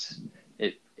Christianized.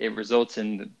 It results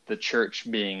in the church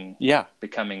being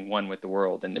becoming one with the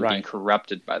world and being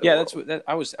corrupted by the world. Yeah,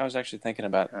 I was actually thinking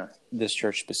about this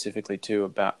church specifically too,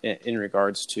 about in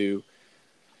regards to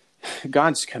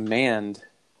God's command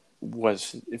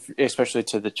was, especially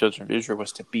to the children of Israel,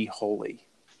 was to be holy.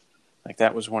 Like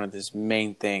that was one of his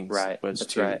main things, was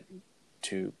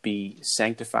to be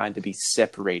sanctified, to be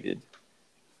separated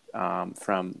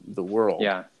from the world.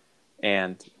 Yeah.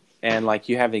 And like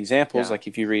you have examples, like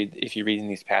if you read in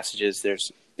these passages,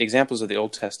 there's examples of the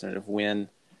Old Testament of when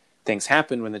things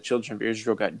happened when the children of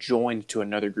Israel got joined to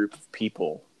another group of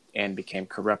people and became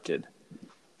corrupted,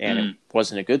 and it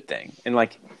wasn't a good thing. And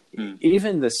like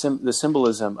even the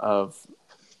symbolism of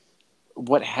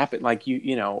what happened, like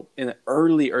in the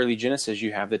early Genesis,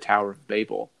 you have the Tower of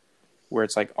Babel, where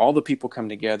it's like all the people come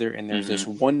together and there's this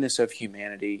oneness of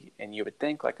humanity, and you would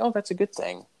think like, oh, that's a good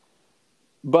thing.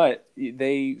 But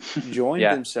they joined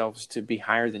themselves to be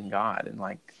higher than God, and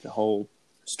like the whole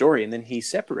story, and then he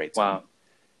separates them.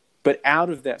 But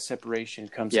out of that separation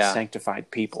comes a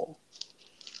sanctified people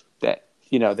that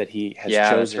that he has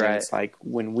chosen. Right. And it's like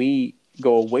when we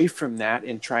go away from that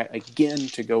and try again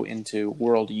to go into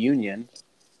world union,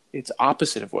 it's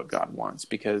opposite of what God wants,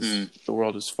 because the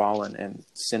world is fallen and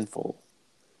sinful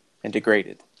and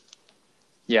degraded.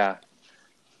 Yeah,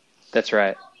 that's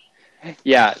right.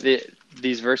 Yeah,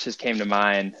 these verses came to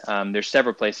mind. There's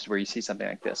several places where you see something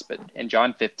like this, but in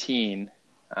John 15,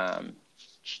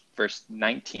 verse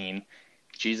 19,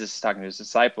 Jesus is talking to his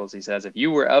disciples. He says, if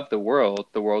you were of the world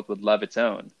would love its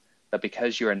own. But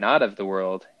because you are not of the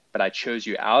world, but I chose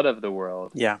you out of the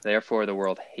world, therefore the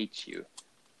world hates you.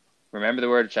 Remember the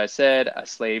word which I said, a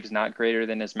slave is not greater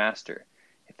than his master.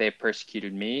 If they have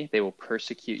persecuted me, they will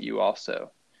persecute you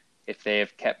also. If they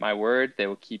have kept my word, they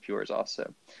will keep yours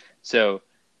also. So,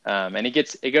 and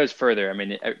it goes further. I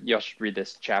mean, y'all should read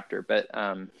this chapter, but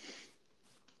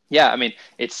I mean,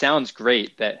 it sounds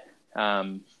great that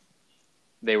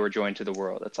they were joined to the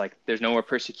world. It's like there's no more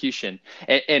persecution.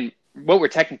 And what we're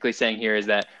technically saying here is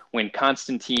that when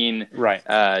Constantine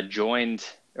joined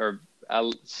or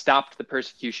stopped the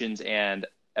persecutions, and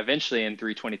eventually in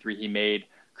 323 he made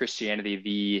Christianity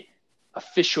the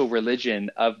official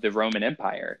religion of the Roman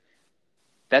Empire.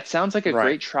 That sounds like a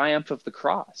great triumph of the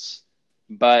cross.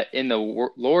 But in the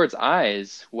Lord's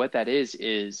eyes, what that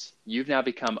is you've now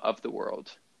become of the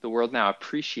world. The world now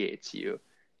appreciates you,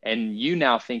 and you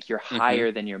now think you're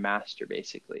higher than your master,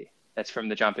 basically. That's from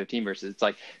the John 15 verses. It's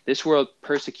like, this world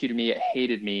persecuted me, it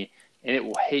hated me, and it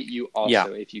will hate you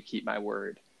also if you keep my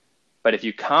word. But if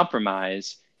you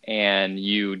compromise and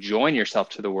you join yourself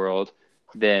to the world,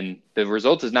 then the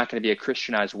result is not going to be a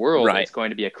Christianized world. It's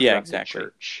going to be a corrupted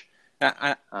church.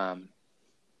 And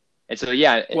so,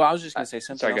 well, I was just going to say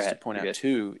something else to point out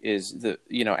too is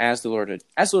as the Lord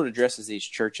addresses these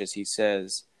churches, he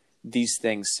says these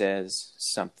things says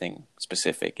something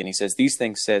specific, and he says these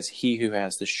things says he who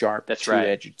has the sharp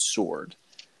two-edged sword.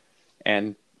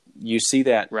 And you see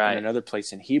that in another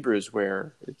place in Hebrews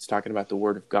where it's talking about the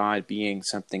word of God being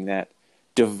something that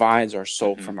divides our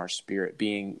soul from our spirit,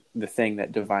 being the thing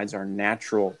that divides our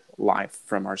natural life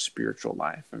from our spiritual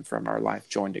life and from our life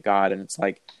joined to God. And it's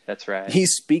like, that's right.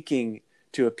 He's speaking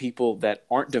to a people that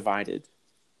aren't divided,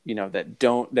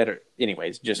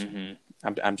 anyways, just,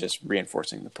 I'm just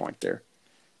reinforcing the point there.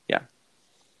 Yeah.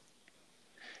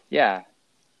 Yeah,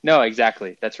 no,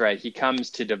 exactly. That's right. He comes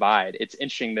to divide. It's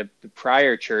interesting that the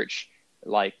prior church,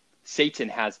 like Satan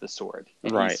has the sword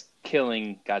and he's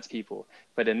killing God's people.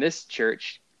 But in this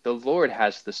church, the Lord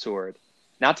has the sword,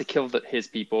 not to kill his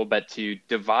people, but to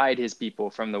divide his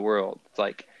people from the world. It's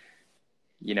like,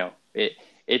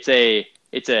 it's a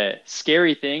it's a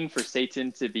scary thing for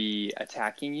Satan to be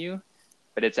attacking you,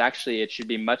 but it should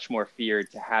be much more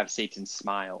feared to have Satan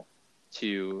smile,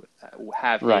 to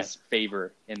have his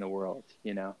favor in the world,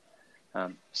 you know?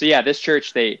 So yeah, this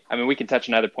church, we can touch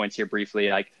on other points here briefly.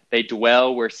 Like, they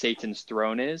dwell where Satan's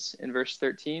throne is in verse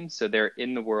 13. So they're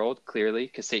in the world, clearly,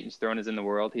 because Satan's throne is in the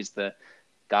world. He's the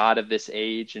God of this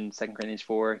age in 2 Corinthians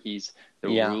 4. He's the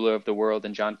ruler of the world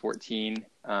in John 14.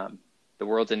 The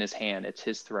world's in his hand. It's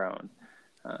his throne.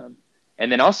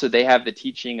 And then also they have the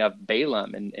teaching of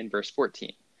Balaam in verse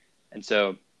 14. And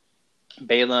so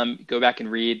Balaam, go back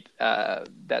and read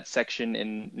that section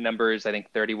in Numbers, I think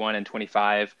 31 and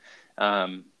 25.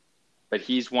 But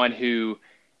he's one who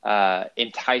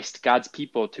enticed God's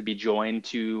people to be joined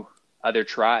to other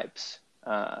tribes.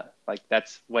 Like,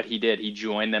 that's what he did. He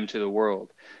joined them to the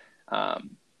world. But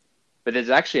there's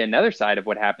actually another side of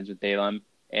what happens with Balaam,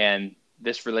 and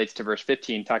this relates to verse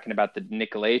 15, talking about the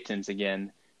Nicolaitans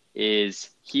again, is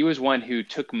he was one who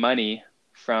took money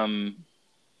from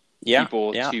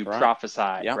people to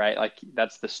prophesy, right? Like,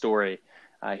 that's the story.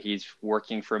 He's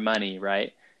working for money,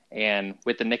 right? And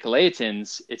with the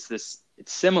Nicolaitans, it's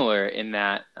similar in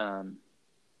that,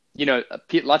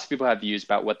 lots of people have views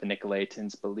about what the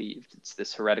Nicolaitans believed. It's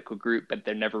this heretical group, but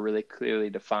they're never really clearly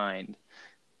defined.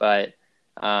 But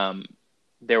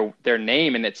their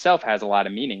name in itself has a lot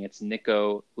of meaning. It's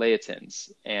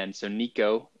Nicolaitans. And so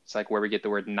Nico, it's like where we get the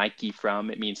word Nike from.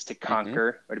 It means to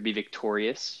conquer or to be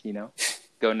victorious,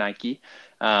 go Nike.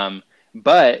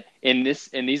 But in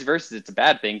these verses, it's a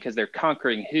bad thing, because they're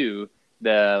conquering who?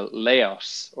 The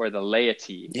laos, or the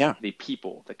laity, the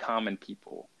people, the common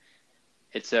people.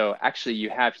 And so actually you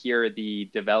have here the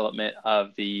development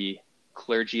of the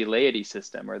clergy laity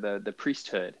system, or the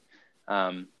priesthood.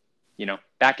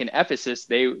 Back in Ephesus,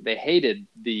 they hated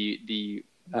the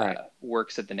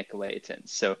works of the Nicolaitans.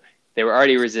 So they were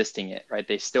already resisting it, right?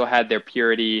 They still had their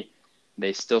purity.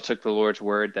 They still took the Lord's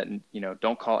word that,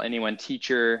 don't call anyone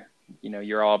teacher,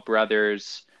 you're all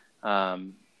brothers.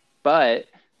 But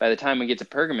by the time we get to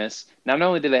Pergamos, not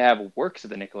only do they have works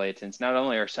of the Nicolaitans, not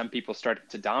only are some people starting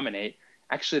to dominate,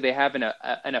 actually they have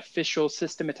an official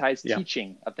systematized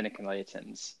teaching of the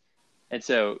Nicolaitans. And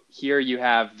so here you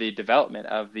have the development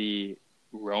of the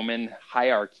Roman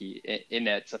hierarchy in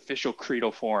its official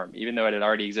creedal form, even though it had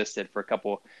already existed for a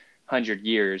couple hundred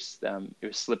years. It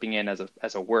was slipping in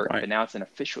as a work, but now it's an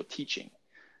official teaching.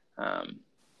 And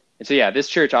so, this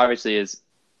church obviously the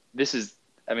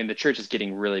church is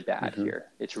getting really bad here.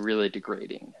 It's really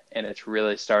degrading, and it's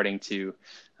really starting to,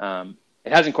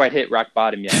 it hasn't quite hit rock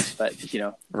bottom yet, but,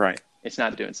 it's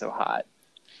not doing so hot.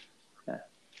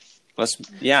 Should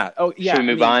we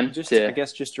move on? I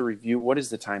guess just to review, what is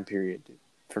the time period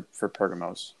for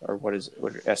Pergamos, or what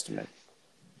your estimate?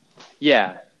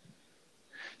 Yeah.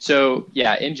 So,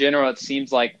 in general, it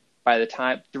seems like by the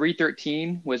time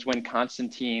 313 was when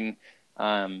Constantine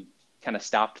kind of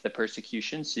stopped the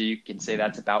persecution. So you can say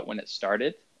that's about when it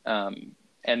started. And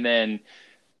then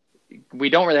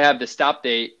we don't really have the stop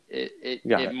date. It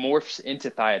morphs into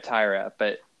Thyatira,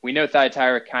 but we know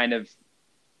Thyatira kind of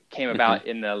came about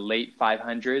in the late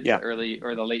 500s,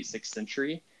 the late 6th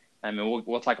century.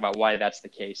 We'll talk about why that's the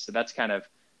case. So that's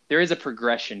there is a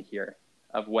progression here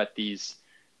of what these,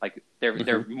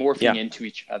 they're morphing into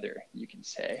each other, you can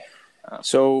say.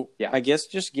 I guess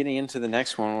just getting into the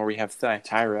next one where we have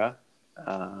Thyatira.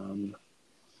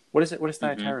 What does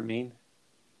Thyatira mean?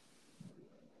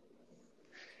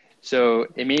 So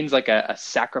it means like a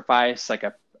sacrifice, like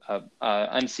a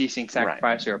unceasing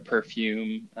sacrifice, or a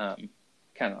perfume,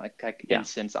 kind of like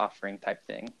incense offering type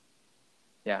thing.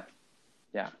 Yeah.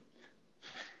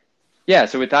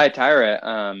 So with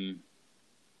Thyatira,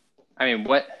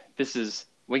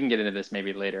 we can get into this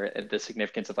maybe later, the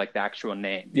significance of the actual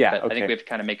name. But I think we have to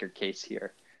kind of make our case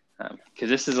here, because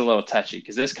this is a little touchy,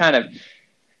 because this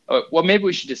maybe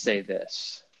we should just say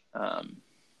this.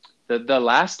 The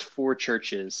last four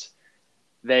churches,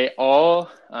 they all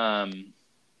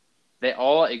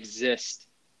exist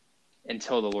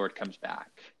until the Lord comes back.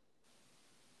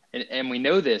 And we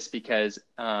know this because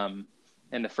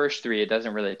in the first three, it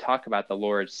doesn't really talk about the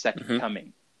Lord's second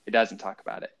coming. It doesn't talk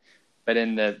about it. But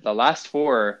in the last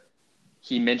four,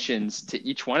 he mentions to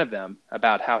each one of them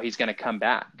about how he's going to come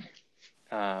back.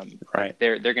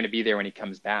 They're going to be there when he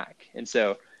comes back. And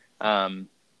so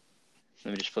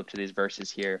let me just flip to these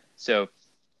verses here. So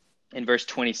in verse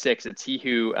 26, it's he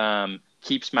who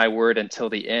keeps my word until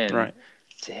the end. Right.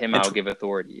 To him I'll give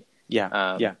authority.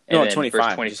 Yeah. And no, then 25.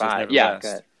 Verse 25. Yeah. Go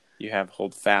ahead. You have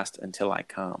hold fast until I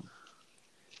come.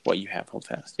 What you have hold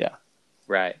fast. Yeah.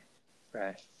 Right.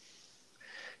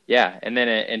 Yeah. And then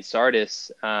in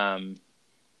Sardis,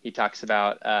 he talks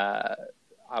about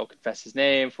I will confess his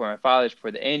name before my fathers,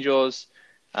 before the angels.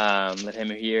 Let him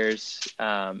who hears,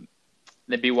 then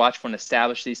be watchful and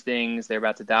establish these things. They're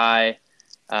about to die.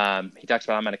 He talks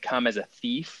about, I'm going to come as a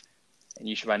thief, and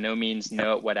you shall by no means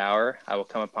know at what hour I will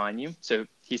come upon you. So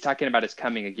he's talking about his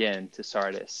coming again to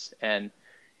Sardis. And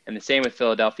the same with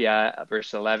Philadelphia,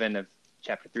 verse 11 of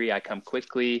chapter 3, I come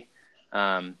quickly.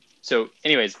 So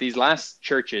anyways, these last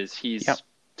churches, he's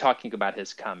talking about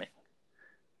his coming.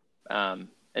 And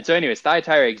so anyways,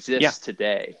 Thyatira exists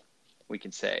today, we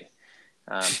can say.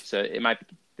 So it might be,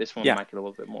 this one might get a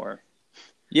little bit more.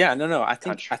 Yeah, no. I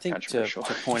think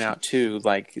to point out too,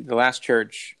 like the last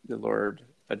church, the Lord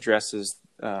addresses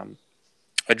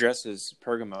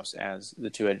Pergamos as the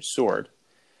two-edged sword.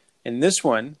 In this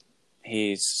one,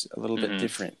 he's a little bit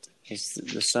different. He's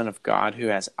the Son of God who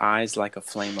has eyes like a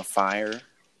flame of fire,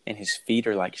 and his feet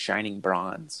are like shining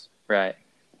bronze. Right.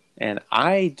 And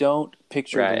I don't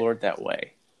picture the Lord that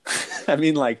way. I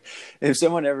mean, like, if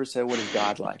someone ever said, what is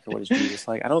God like, or what is Jesus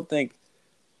like? I don't think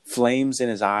flames in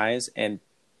his eyes and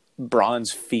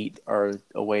bronze feet are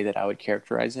a way that I would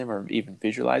characterize him or even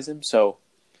visualize him. So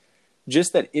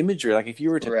just that imagery, like if you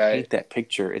were to paint that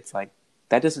picture, it's like,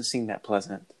 that doesn't seem that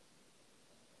pleasant.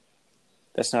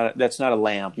 That's not a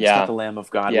lamb. It's not the Lamb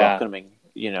of God welcoming,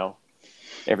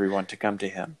 everyone to come to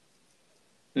him.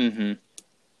 Mm-hmm.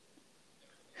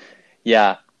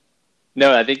 Yeah.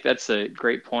 No, I think that's a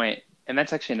great point. And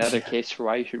that's actually another case for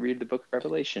why you should read the book of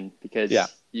Revelation, because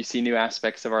you see new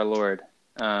aspects of our Lord.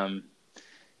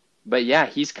 But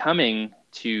he's coming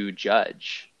to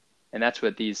judge. And that's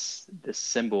what the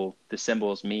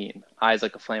symbols mean. Eyes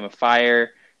like a flame of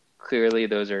fire. Clearly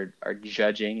those are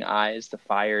judging eyes. The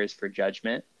fire is for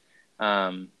judgment.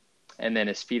 And then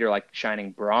his feet are like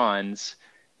shining bronze.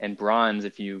 And bronze,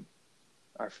 if you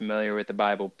are familiar with the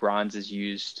Bible, bronze is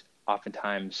used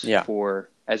oftentimes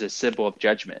as a symbol of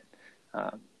judgment.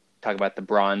 Talk about the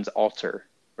bronze altar,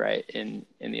 right? In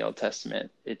the Old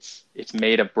Testament, it's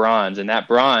made of bronze, and that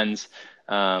bronze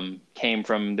came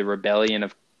from the rebellion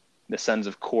of the sons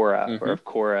of Korah, or of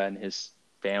Korah and his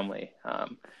family.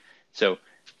 So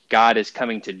God is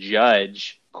coming to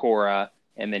judge Korah,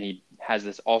 and then he has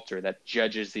this altar that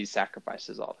judges these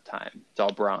sacrifices all the time. It's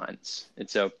all bronze. And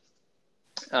so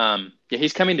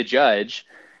he's coming to judge.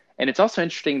 And it's also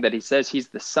interesting that he says he's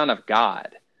the Son of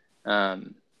God.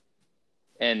 And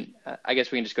I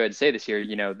guess we can just go ahead and say this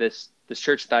here. This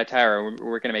church Thyatira,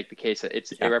 we're going to make the case that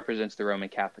it represents the Roman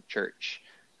Catholic Church,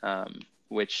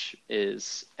 which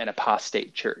is an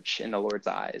apostate church in the Lord's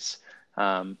eyes.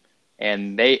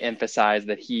 And they emphasize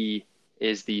that he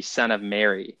is the Son of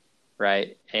Mary,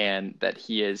 right? And that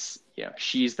he is,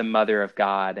 she's the mother of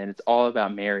God, and it's all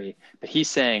about Mary. But he's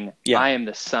saying, I am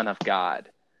the Son of God,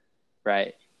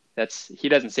 right? He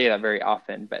doesn't say that very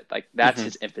often, but like that's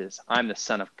his emphasis. I'm the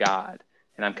Son of God,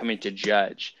 and I'm coming to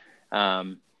judge.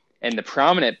 And the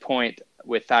prominent point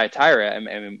with Thyatira, and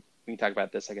we can talk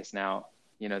about this, I guess now,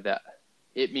 that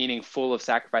it meaning full of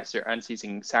sacrifice or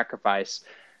unceasing sacrifice.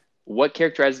 What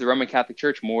characterizes the Roman Catholic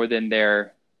Church more than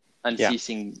their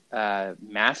unceasing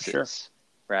masses,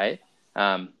 right?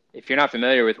 If you're not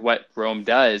familiar with what Rome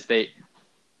does, they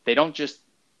don't just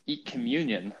eat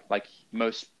communion like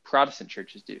most Protestant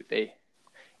churches do.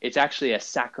 It's actually a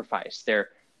sacrifice. They're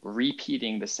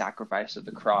repeating the sacrifice of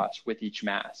the cross with each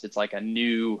mass. It's like a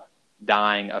new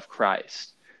dying of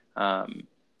Christ. And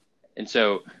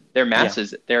so their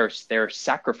masses, they're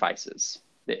sacrifices.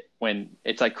 When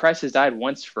it's like Christ has died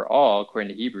once for all, according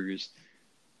to Hebrews,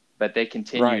 but they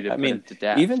continue to put him to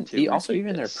death. Even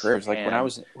their prayers.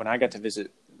 Like when I got to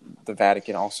visit the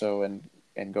Vatican also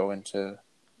and go into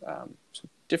some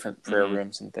different prayer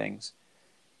rooms and things,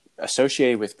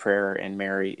 associated with prayer and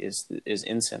Mary is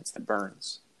incense that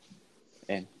burns.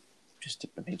 And just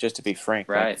to be frank,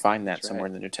 I find that somewhere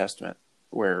in the New Testament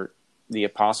where the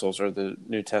apostles or the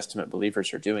New Testament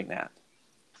believers are doing that.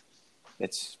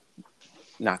 It's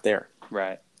not there.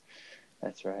 Right.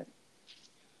 That's right.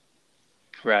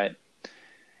 Right.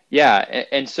 Yeah.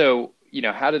 And so,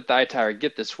 how did Thyatira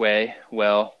get this way?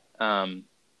 Well,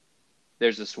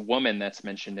 there's this woman that's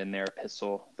mentioned in their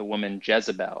epistle, the woman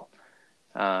Jezebel.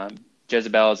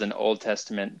 Jezebel is an Old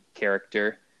Testament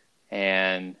character,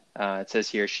 and it says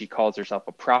here she calls herself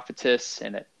a prophetess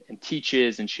and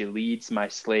teaches, and she leads my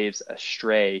slaves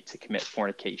astray to commit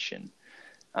fornication.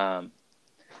 And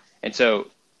so,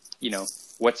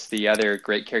 what's the other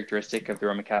great characteristic of the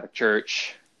Roman Catholic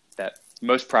Church that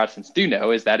most Protestants do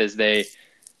know is they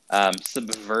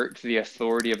subvert the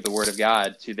authority of the Word of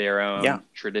God to their own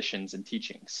traditions and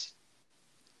teachings.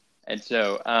 And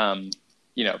so,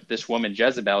 this woman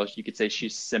Jezebel, you could say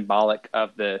she's symbolic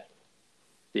of the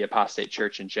the apostate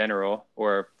church in general,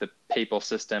 or the papal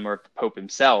system, or the Pope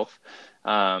himself.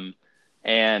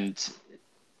 And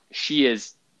she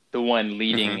is the one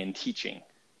leading and teaching,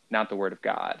 not the word of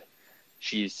God.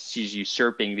 She's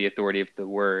usurping the authority of the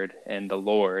word and the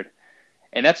Lord.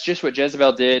 And that's just what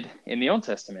Jezebel did in the Old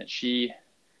Testament. She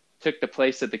took the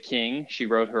place of the king. She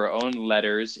wrote her own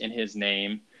letters in his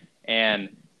name.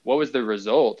 And what was the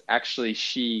result? Actually,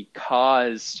 she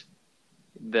caused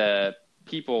God's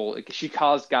people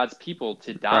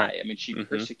to die. Right. I mean, she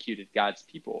persecuted God's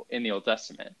people in the Old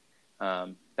Testament.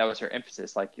 That was her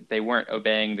emphasis. Like, they weren't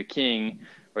obeying the king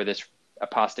or this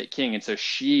apostate king. And so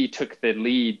she took the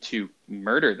lead to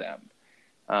murder them.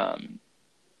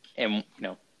 And,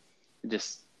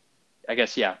 just, I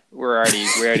guess, yeah, we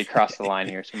already crossed the line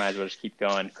here. So we might as well just keep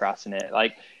going, crossing it.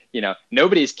 Like,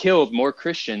 nobody's killed more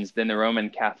Christians than the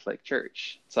Roman Catholic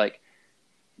Church. It's like,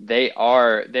 they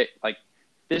like,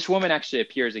 this woman actually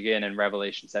appears again in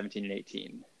Revelation 17 and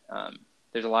 18.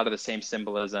 There's a lot of the same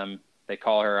symbolism. They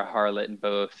call her a harlot in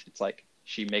both. It's like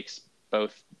she makes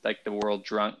both, like, the world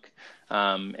drunk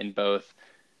in both.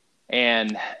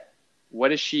 And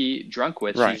what is she drunk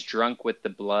with? Right. She's drunk with the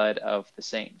blood of the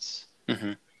saints.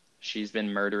 She's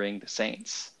been murdering the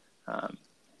saints.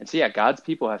 And so, yeah, God's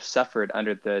people have suffered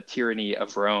under the tyranny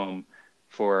of Rome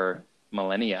for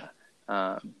millennia.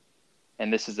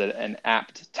 And this is an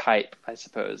apt type, I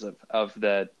suppose, of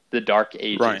the dark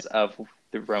ages of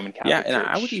the Roman Catholic Church. Yeah, and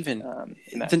I would even,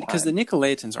 because the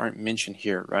Nicolaitans aren't mentioned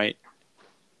here, right?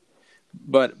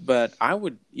 But I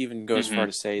would even go as far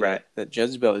to say that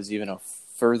Jezebel is even a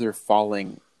further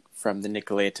falling from the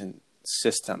Nicolaitan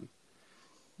system.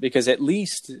 Because at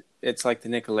least it's like the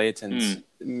Nicolaitans,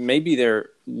 maybe they're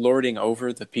lording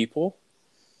over the people,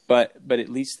 but at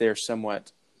least they're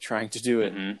somewhat trying to do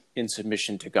it in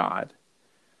submission to God.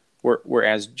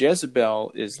 Whereas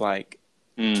Jezebel is like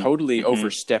totally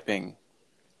overstepping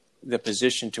the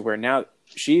position to where now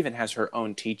she even has her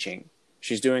own teaching.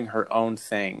 She's doing her own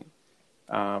thing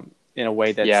in a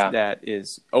way that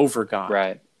is over God.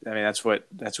 Right. I mean, that's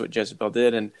what Jezebel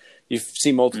did. And you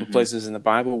see multiple places in the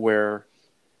Bible where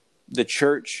the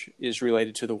church is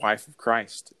related to the wife of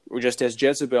Christ, or just as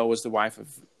Jezebel was the wife of,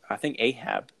 I think,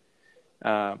 Ahab.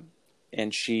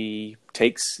 And she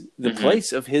takes the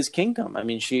place of his kingdom. I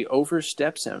mean, she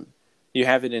oversteps him. You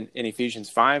have it in Ephesians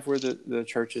 5 where the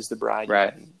church is the bride.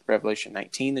 Right. In Revelation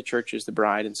 19, the church is the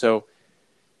bride. And so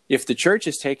if the church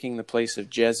is taking the place of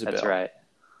Jezebel, that's right.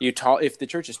 If the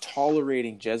church is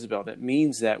tolerating Jezebel, that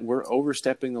means that we're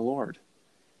overstepping the Lord.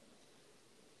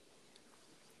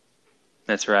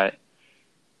 That's right.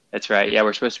 That's right. Yeah,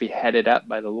 we're supposed to be headed up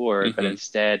by the Lord, but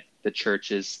instead the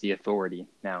church is the authority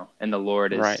now, and the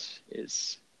Lord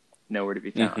is nowhere to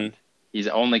be found. He's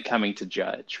only coming to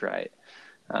judge, right?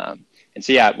 And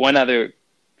so, yeah, one other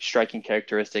striking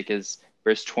characteristic is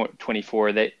verse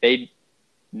 24. They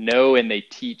know and they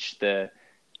teach the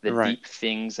deep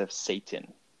things of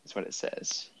Satan. That's what it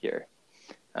says here.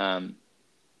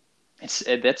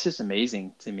 That's just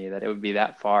amazing to me that it would be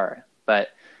that far. But,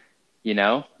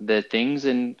 the things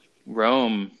in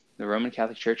Rome, the Roman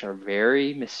Catholic Church, are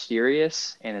very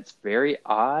mysterious, and it's very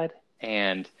odd.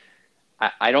 And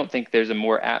I don't think there's a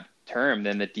more apt term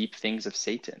than the deep things of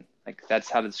Satan. Like, that's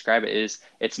how to describe it.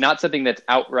 It's not something that's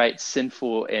outright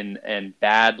sinful and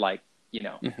bad, like, in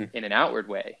an outward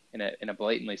way, in a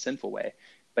blatantly sinful way,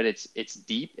 but it's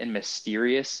deep and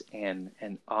mysterious and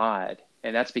odd.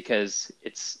 And that's because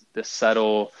it's the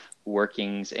subtle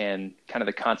workings and kind of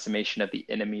the consummation of the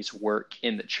enemy's work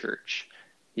in the church.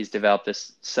 He's developed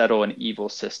this subtle and evil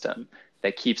system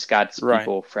that keeps God's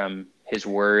people from his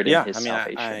word and his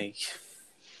salvation.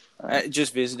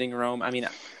 Just visiting Rome, I mean,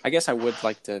 I guess I would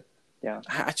like to. Yeah,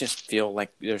 I just feel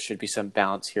like there should be some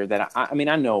balance here. That I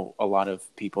know a lot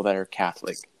of people that are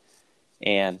Catholic,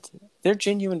 and they're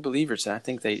genuine believers, and I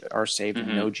think they are saved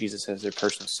and know Jesus as their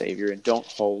personal Savior, and don't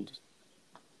hold,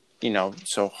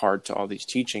 so hard to all these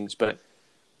teachings. But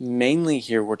mainly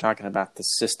here, we're talking about the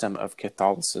system of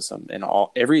Catholicism and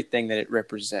everything that it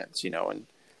represents. And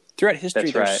throughout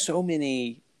history, there's so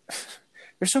many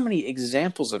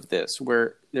examples of this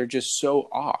where they're just so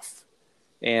off,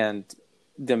 and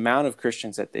the amount of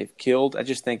Christians that they've killed, I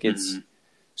just think it's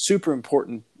super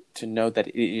important to know that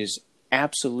it is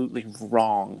absolutely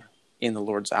wrong in the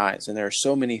Lord's eyes. And there are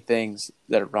so many things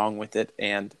that are wrong with it.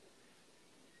 And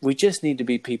we just need to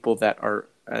be people that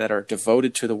are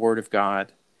devoted to the Word of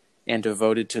God and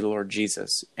devoted to the Lord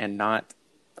Jesus, and not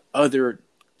other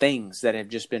things that have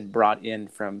just been brought in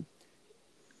from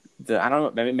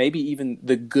maybe even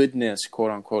the goodness,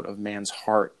 quote unquote, of man's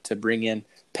heart to bring in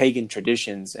pagan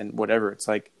traditions and whatever. It's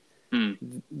like Hmm.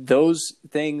 Those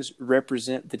things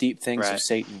represent the deep things of Right.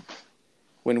 Satan.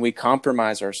 When we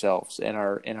compromise ourselves and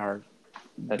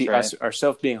That's right.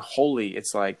 ourselves being holy,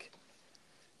 it's like,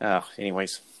 oh,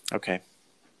 anyways, okay.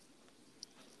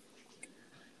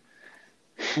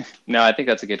 No, I think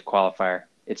that's a good qualifier.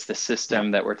 It's the Yeah.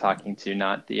 system that we're talking to,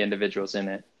 not the individuals in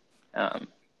it. Um,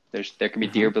 there can be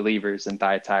Mm-hmm. dear believers in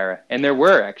Thyatira, and there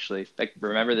were actually. Like,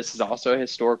 remember, this is also a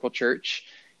historical church.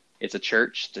 It's a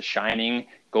church, the shining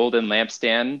golden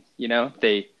lampstand. You know,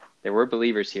 there were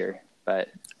believers here, but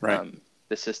Right.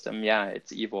 the system, yeah,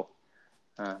 it's evil.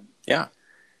 Um, Yeah.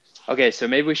 okay, so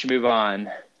maybe we should move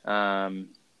on.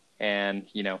 And,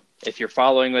 if you're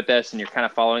following with this and you're kind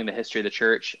of following the history of the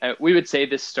church, we would say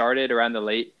this started around the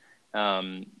late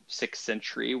 6th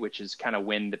century, which is kind of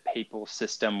when the papal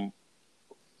system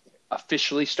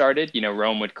officially started.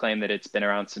 Rome would claim that it's been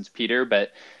around since Peter,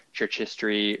 but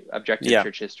objective Yeah.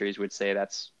 church histories would say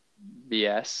that's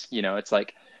BS. It's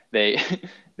like they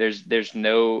there's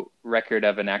no record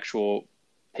of an actual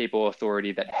papal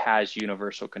authority that has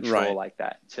universal control Right. like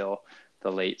that until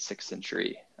the late 6th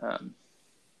century.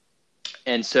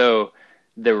 And so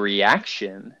the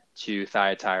reaction to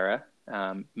Thyatira,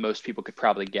 most people could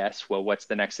probably guess, well, what's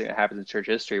the next thing that happens in church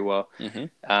history? Well,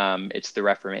 it's the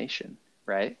Reformation,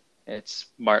 right? It's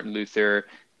Martin Luther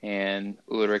and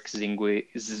Ulrich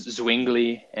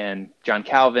Zwingli and John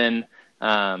Calvin.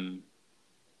 And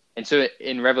so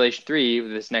in Revelation 3,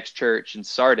 this next church in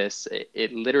Sardis,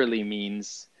 it literally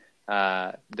means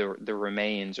the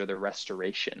remains or the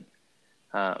restoration.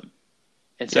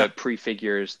 And so it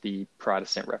prefigures the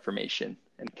Protestant Reformation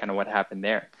and kind of what happened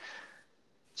there.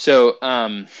 So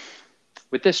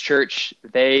with this church,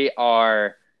 they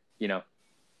are,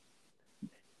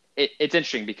 it's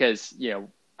interesting because,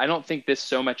 I don't think this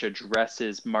so much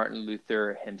addresses Martin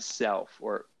Luther himself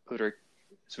or Ulrich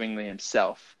Zwingli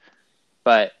himself,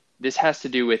 but this has to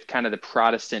do with kind of the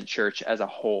Protestant church as a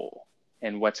whole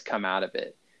and what's come out of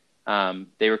it.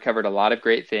 They recovered a lot of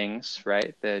great things,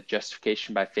 right? The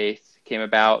justification by faith came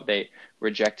about. They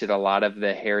rejected a lot of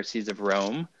the heresies of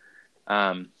Rome.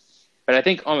 But I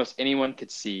think almost anyone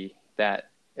could see that,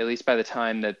 at least by the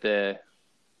time that the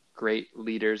great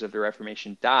leaders of the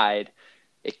Reformation died,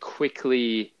 it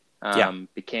quickly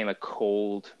became a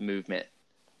cold movement.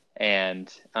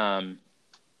 And,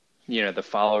 the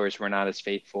followers were not as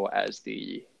faithful as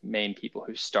the main people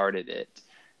who started it.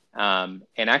 And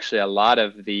actually, a lot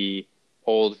of the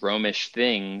old Romish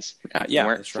things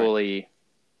weren't fully,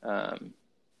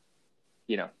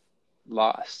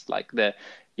 lost. Like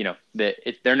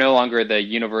they're no longer the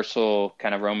universal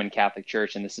kind of Roman Catholic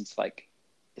Church in the sense like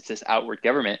it's this outward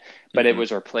government, but it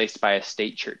was replaced by a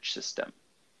state church system.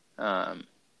 And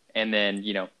then,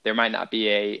 there might not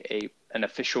be an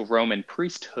official Roman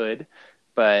priesthood,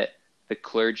 but the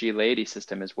clergy laity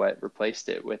system is what replaced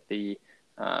it with the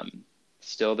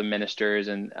still the ministers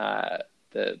and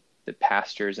the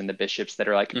pastors and the bishops that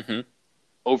are like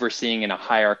overseeing in a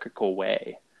hierarchical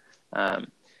way. And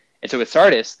so with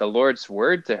Sardis, the Lord's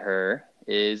word to her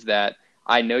is that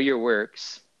I know your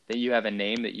works, that you have a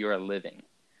name, that you are living.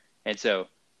 And so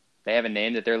they have a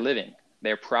name that they're living.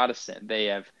 They're Protestant. They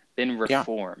have been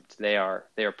reformed. They are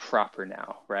proper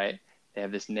now, right? They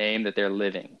have this name that they're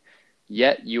living.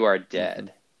 Yet you are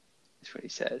dead. That's what he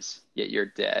says. Yet you're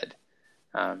dead.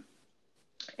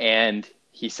 And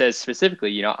he says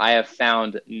specifically, I have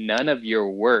found none of your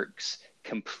works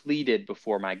completed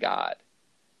before my God.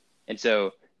 And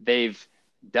so they've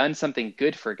done something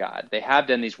good for God. They have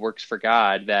done these works for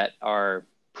God that are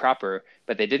proper,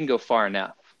 but they didn't go far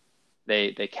enough.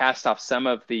 They cast off some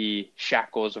of the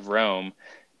shackles of Rome,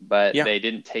 but they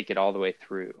didn't take it all the way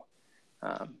through.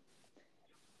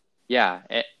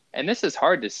 And this is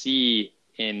hard to see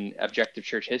in objective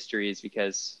church histories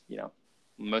because,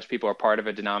 most people are part of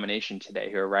a denomination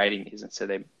today who are writing these, and so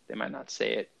they might not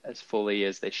say it as fully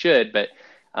as they should, but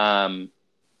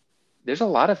there's a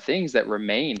lot of things that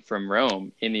remain from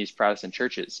Rome in these Protestant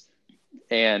churches.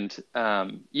 And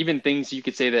even things you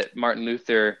could say that Martin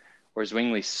Luther or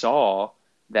Zwingli saw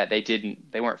that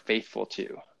they weren't faithful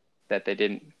to, that they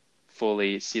didn't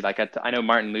fully see. Like I know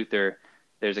Martin Luther,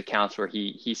 there's accounts where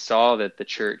he saw that the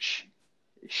church,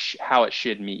 how it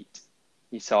should meet.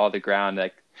 He saw the ground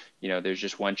like, there's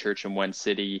just one church in one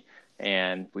city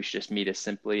and we should just meet as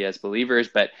simply as believers.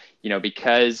 But,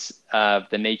 because of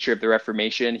the nature of the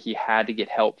Reformation, he had to get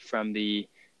help from the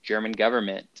German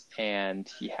government and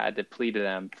he had to plead to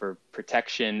them for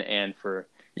protection and for,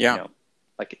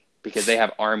 because they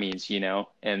have armies,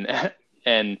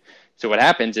 and so what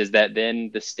happens is that then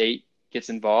the state gets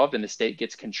involved and the state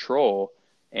gets control,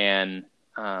 and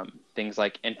things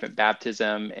like infant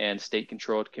baptism and state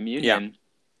controlled communion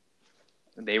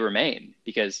they remain,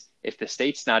 because if the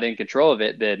state's not in control of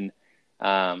it, then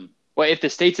if the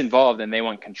state's involved, then they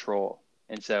want control.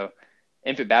 And so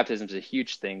infant baptism is a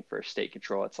huge thing for state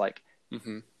control. It's like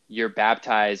you're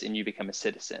baptized and you become a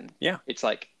citizen. Yeah. It's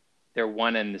like they're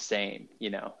one and the same.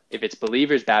 If it's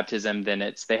believers baptism,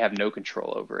 then they have no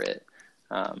control over it.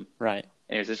 Right.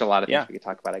 Anyways, there's a lot of things we could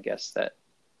talk about, I guess, that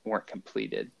weren't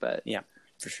completed, but yeah,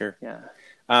 for sure. Yeah.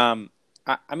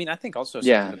 I think also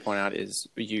something to point out is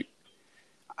you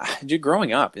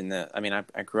growing up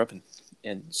I grew up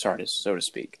in Sardis, so to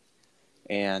speak,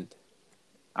 and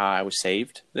I was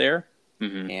saved there,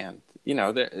 and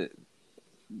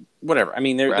whatever. I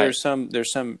mean, there is some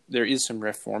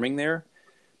reforming there,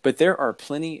 but there are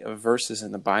plenty of verses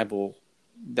in the Bible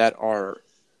that are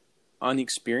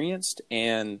unexperienced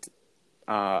and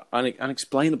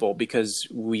unexplainable because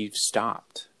we've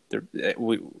stopped.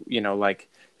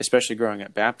 Especially growing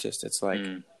up Baptist, it's like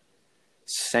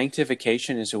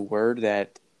sanctification is a word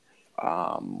that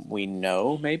we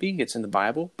know, maybe it's in the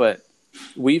Bible, but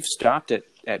we've stopped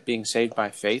at being saved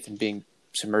by faith and being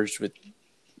submerged with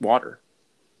water.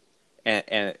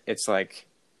 And it's like,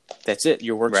 that's it.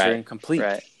 Your works are incomplete.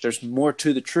 Right. There's more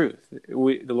to the truth.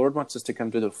 The Lord wants us to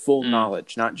come to the full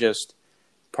knowledge, not just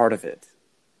part of it.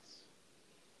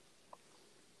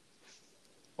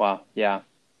 Wow. Yeah.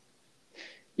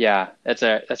 Yeah, that's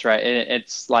right. And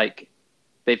it's like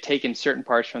they've taken certain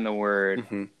parts from the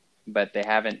word, but they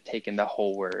haven't taken the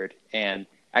whole word. And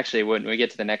actually, when we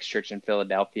get to the next church in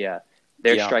Philadelphia,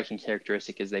 their striking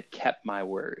characteristic is they've kept my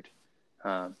word.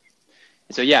 And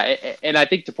I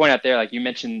think to point out there, like you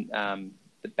mentioned,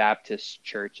 the Baptist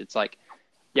church, it's like,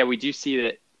 we do see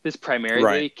that this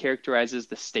primarily characterizes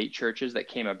the state churches that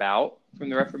came about from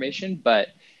the Reformation, but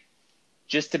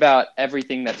just about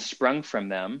everything that sprung from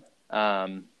them,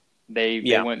 they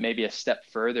went maybe a step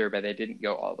further, but they didn't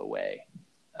go all the way.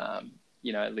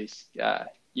 At least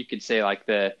you could say like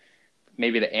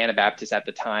maybe the Anabaptists at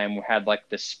the time had like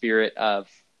the spirit of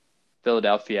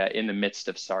Philadelphia in the midst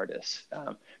of Sardis,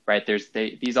 right?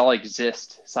 These all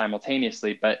exist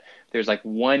simultaneously, but there's like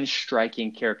one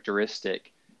striking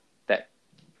characteristic that,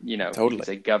 you could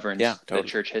say governs the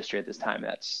church history at this time.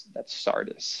 That's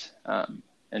Sardis.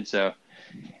 And so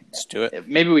let's do it.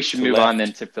 Maybe we should move on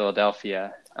then to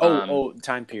Philadelphia.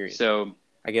 Time period. So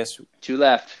I guess 2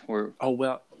 left.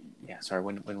 Sorry.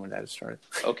 When would that have started?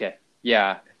 Okay.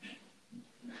 Yeah.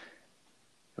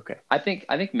 Okay. I think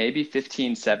maybe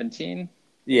 1517.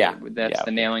 Yeah. That's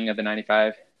the nailing of the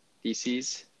 95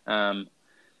 Theses.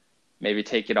 Maybe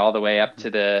take it all the way up to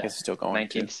the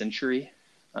 19th century.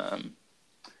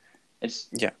 It's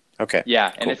Okay. Yeah,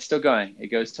 cool. And it's still going. It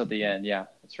goes till the end. Yeah,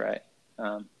 that's right.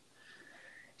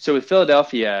 So with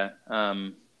Philadelphia,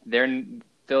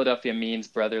 Philadelphia means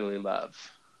brotherly love.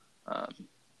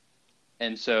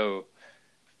 And so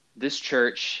this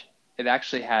church, it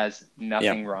actually has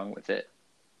nothing wrong with it.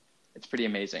 It's pretty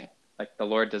amazing. Like the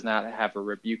Lord does not have a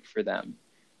rebuke for them.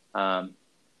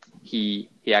 He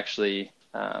actually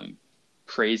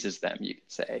praises them, you could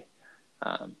say,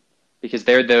 because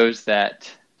they're those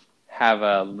that have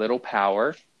a little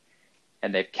power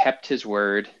and they've kept his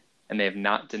word and they have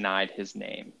not denied his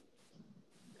name.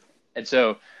 And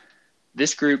so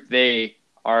this group, they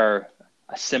are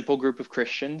a simple group of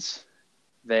Christians.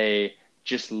 They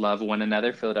just love one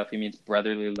another. Philadelphia means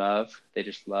brotherly love. They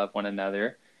just love one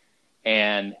another.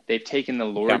 And they've taken the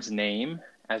Lord's name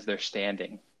as their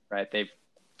standing, right? They've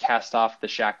cast off the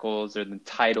shackles or the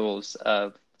titles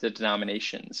of the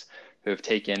denominations who have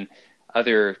taken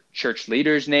other church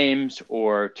leaders' names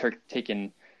or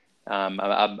taken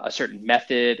a certain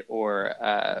method or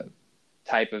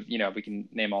type of, we can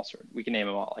name them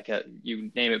all. Like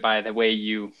you name it by the way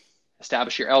you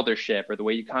establish your eldership or the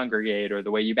way you congregate or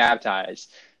the way you baptize.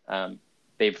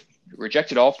 They've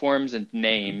rejected all forms and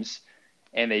names,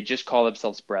 and they just call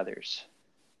themselves brothers.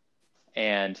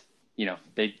 And,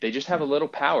 they just have a little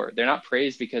power. They're not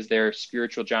praised because they're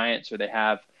spiritual giants or they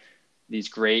have these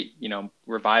great,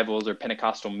 revivals or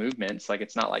Pentecostal movements. Like,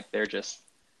 it's not like they're just,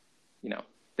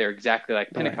 they're exactly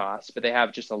like Pentecost, but they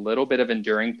have just a little bit of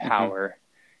enduring power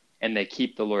and they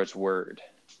keep the Lord's word.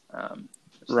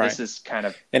 So this is kind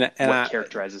of what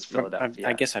characterizes Philadelphia.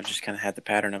 I guess I've just kind of had the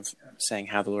pattern of saying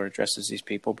how the Lord addresses these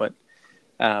people, but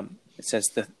it says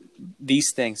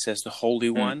these things says the Holy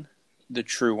One, the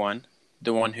True One,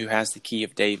 the one who has the key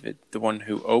of David, the one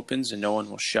who opens and no one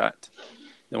will shut,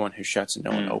 the one who shuts and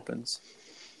no one opens.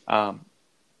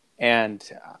 And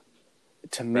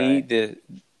to me,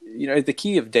 the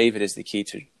key of David is the key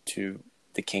to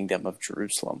the kingdom of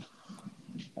Jerusalem.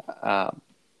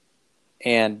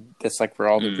 And that's like where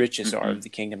all the riches are of the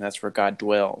kingdom. That's where God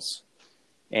dwells.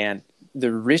 And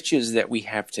the riches that we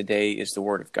have today is the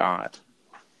Word of God.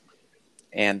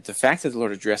 And the fact that the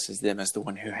Lord addresses them as the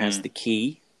one who has the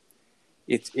key,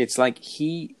 it's like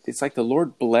the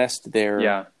Lord blessed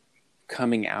their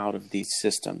coming out of these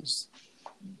systems,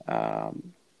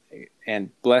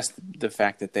 and blessed the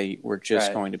fact that they were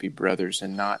just going to be brothers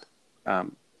and not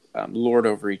lord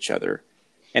over each other.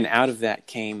 And out of that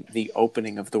came the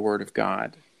opening of the Word of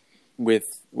God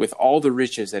with all the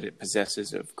riches that it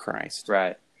possesses of Christ.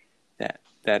 Right.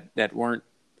 That weren't.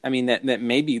 I mean, that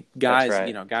maybe guys,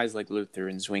 right. Guys like Luther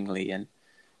and Zwingli and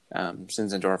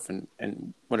Zinzendorf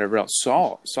and whatever else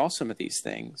saw some of these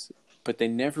things, but they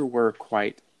never were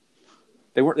quite.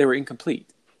 They were incomplete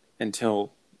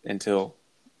until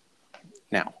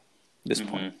now, this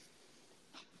point.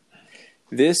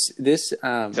 This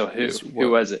So who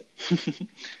was it?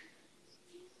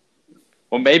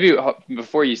 Well, maybe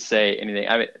before you say anything,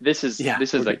 I mean, this is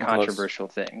a controversial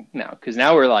thing now, because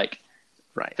now we're like,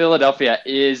 Philadelphia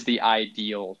is the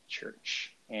ideal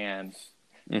church, and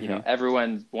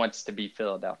everyone wants to be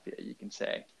Philadelphia, you can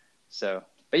say. So,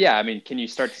 but yeah, I mean, can you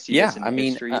start to see this in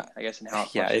history? I guess, and how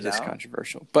it is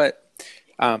controversial, but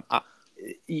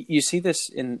you see this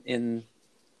in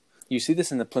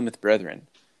the Plymouth Brethren.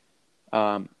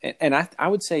 And I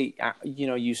would say,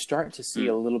 you start to see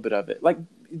a little bit of it. Like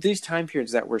these time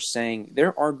periods that we're saying,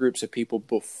 there are groups of people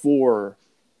before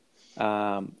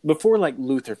like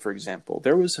Luther, for example.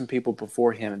 There was some people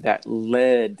before him that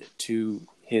led to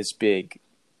his big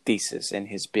thesis and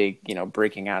his big,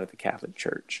 breaking out of the Catholic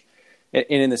Church. And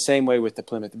in the same way with the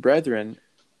Plymouth Brethren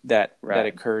that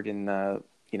occurred in the,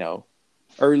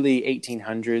 early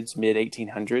 1800s, mid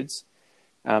 1800s.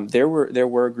 There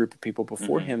were a group of people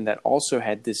before him that also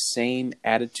had this same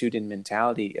attitude and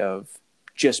mentality of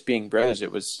just being brothers.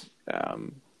 It was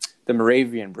the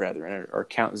Moravian Brethren or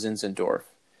Count Zinzendorf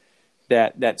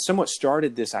that somewhat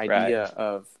started this idea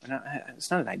of,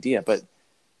 it's not an idea, but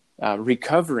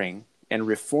recovering and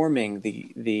reforming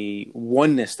the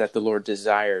oneness that the Lord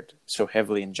desired so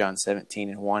heavily in John 17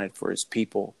 and wanted for his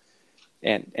people.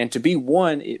 And to be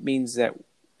one, it means that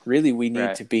really we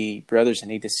need to be brothers and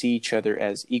need to see each other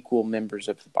as equal members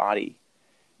of the body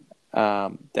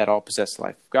that all possess the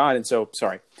life of God. And so,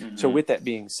 So with that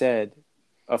being said,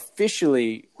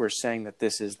 officially we're saying that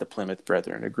this is the Plymouth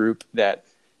Brethren, a group that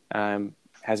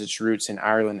has its roots in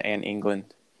Ireland and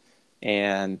England.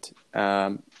 And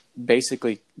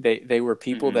basically they were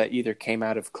people that either came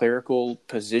out of clerical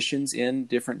positions in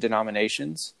different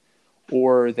denominations,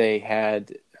 or they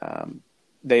had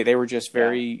they were just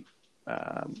very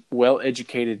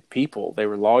well-educated people. They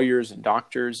were lawyers and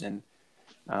doctors and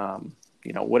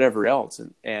whatever else.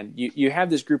 And you have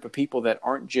this group of people that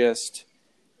aren't just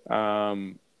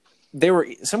they were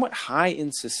somewhat high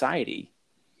in society,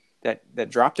 that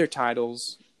dropped their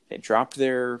titles, they dropped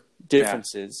their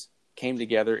differences, came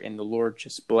together, and the Lord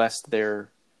just blessed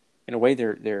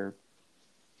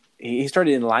he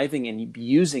started enlivening and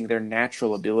using their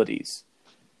natural abilities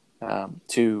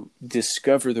to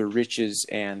discover the riches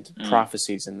and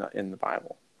prophecies in the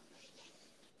Bible.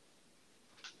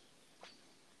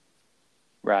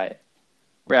 Right.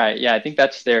 Yeah, I think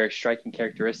that's their striking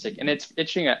characteristic, and it's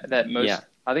interesting that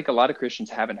I think a lot of Christians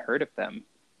haven't heard of them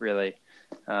really.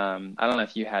 I don't know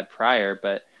if you had prior,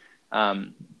 but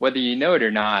whether you know it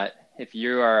or not, if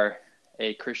you are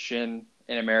a Christian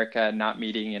in America, not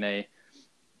meeting in a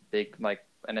big, like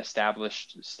an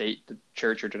established state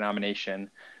church or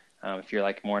denomination, if you're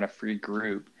like more in a free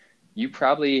group, you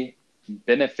probably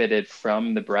benefited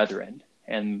from the Brethren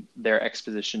and their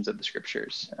expositions of the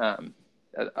scriptures.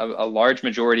 A large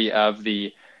majority of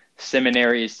the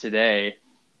seminaries today,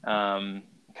 kind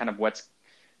of what's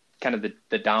kind of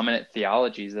the dominant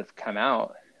theologies that have come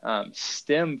out,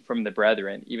 stem from the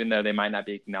Brethren, even though they might not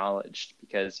be acknowledged,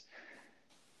 because,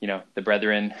 the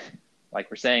Brethren, like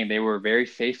we're saying, they were very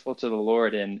faithful to the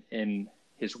Lord in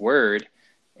his word,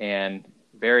 and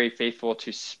very faithful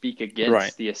to speak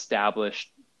against the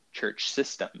established church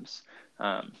systems.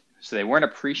 So they weren't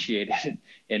appreciated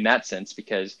in that sense,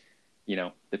 because,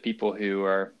 the people who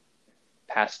are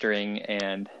pastoring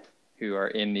and who are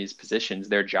in these positions,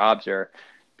 their jobs are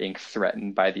being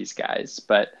threatened by these guys.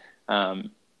 But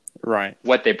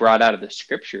what they brought out of the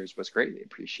scriptures was greatly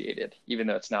appreciated, even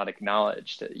though it's not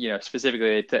acknowledged.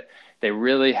 Specifically, they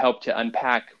really helped to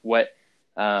unpack what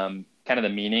kind of the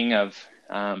meaning of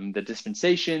the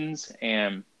dispensations,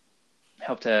 and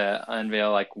help to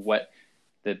unveil like what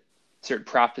the certain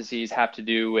prophecies have to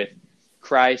do with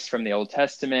Christ from the Old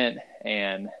Testament,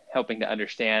 and helping to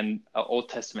understand Old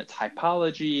Testament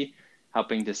typology,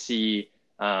 helping to see,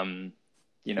 certain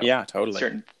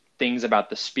things about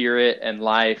the spirit and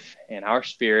life and our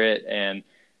spirit, and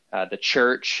the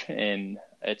church and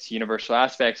its universal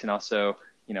aspects, and also,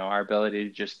 our ability to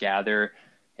just gather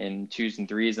in twos and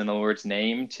threes in the Lord's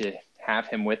name to have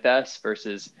him with us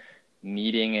versus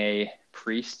needing a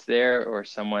priest there or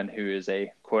someone who is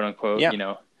a quote unquote,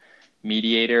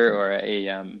 mediator or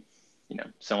a,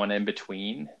 someone in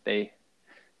between. They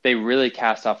really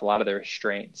cast off a lot of the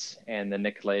restraints and the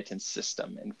Nicolaitan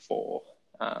system in full,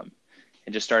 and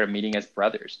just started meeting as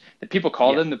brothers. The people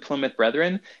call them the Plymouth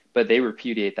Brethren, but they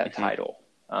repudiate that title.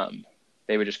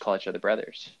 They would just call each other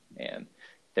brothers, and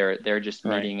they're just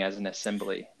meeting as an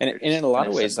assembly. And in a lot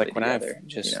of ways, like when I've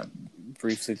just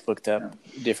briefly looked up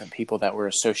different people that were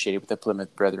associated with the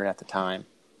Plymouth Brethren at the time,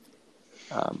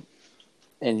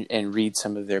 and read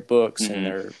some of their books and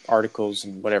their articles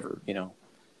and whatever,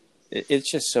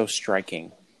 it's just so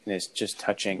striking and it's just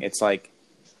touching. It's like,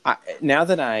 now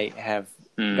that I have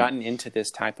gotten into this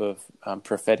type of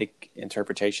prophetic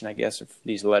interpretation, I guess, of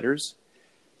these letters,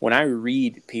 when I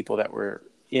read people that were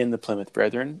in the Plymouth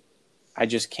Brethren, I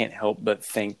just can't help but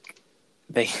think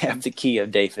they have the key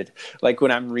of David. Like when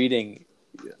I'm reading,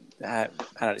 I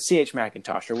don't know, C.H.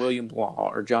 Mackintosh or William Law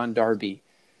or John Darby,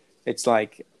 it's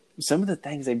like some of the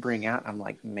things they bring out, I'm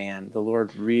like, man, the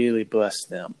Lord really blessed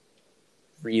them.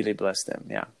 Really bless them.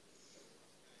 Yeah.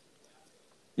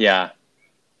 Yeah.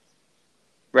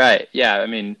 Right. Yeah. I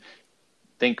mean,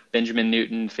 think Benjamin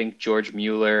Newton, think George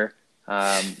Mueller.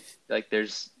 Like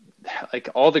there's like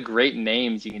all the great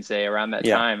names you can say around that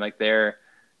time. Like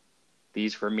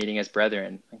these were meeting as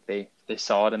brethren. Like they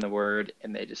saw it in the word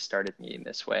and they just started meeting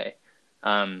this way.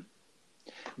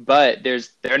 But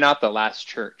they're not the last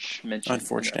church mentioned.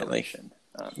 Unfortunately.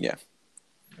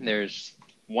 There's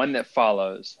one that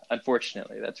follows,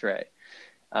 unfortunately. That's right.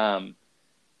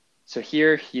 So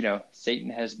here, Satan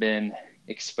has been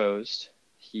exposed.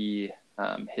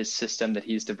 His system that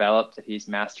he's developed, that he's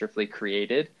masterfully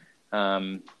created,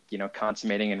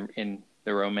 consummating in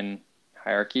the Roman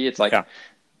hierarchy. It's like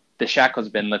the shackles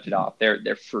have been lifted off.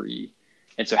 They're free.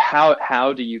 And so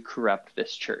how do you corrupt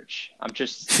this church? I'm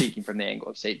just speaking from the angle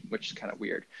of Satan, which is kind of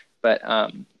weird. But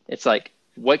it's like,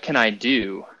 what can I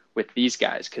do with these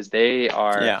guys? Because they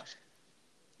are,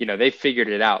 they figured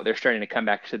it out. They're starting to come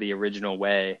back to the original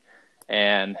way.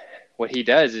 And what he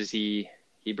does is he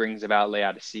brings about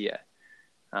Laodicea.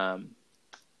 And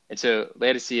so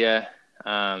Laodicea,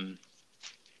 I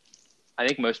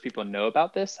think most people know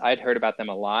about this. I'd heard about them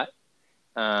a lot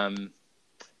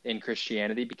in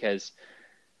Christianity because,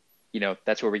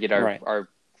 that's where we get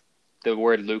the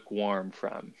word lukewarm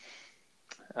from.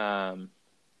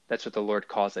 That's what the Lord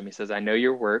calls them. He says, I know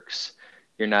your works.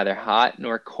 You're neither hot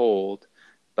nor cold,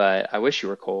 but I wish you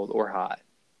were cold or hot.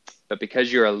 But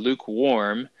because you're a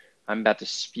lukewarm, I'm about to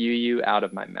spew you out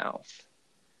of my mouth.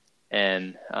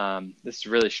 And this is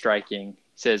really striking. He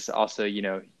says also,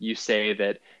 you say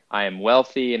that I am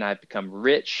wealthy and I've become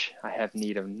rich. I have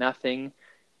need of nothing,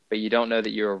 but you don't know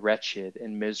that you're wretched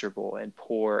and miserable and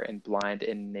poor and blind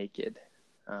and naked.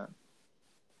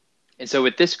 And so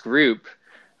with this group,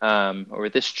 or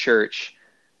with this church,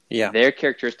 their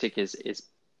characteristic is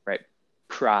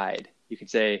pride. You could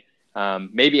say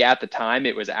maybe at the time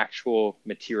it was actual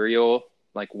material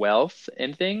like wealth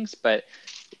and things, but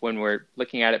when we're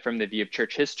looking at it from the view of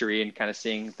church history and kind of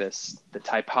seeing the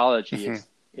typology,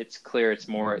 it's clear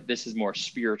this is more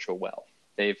spiritual wealth.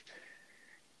 They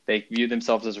view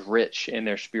themselves as rich in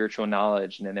their spiritual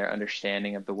knowledge and in their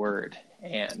understanding of the word,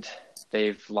 and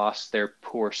they've lost their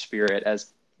poor spirit,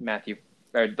 as the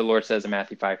Lord says in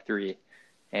Matthew 5:3,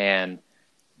 and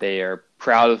they are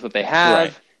proud of what they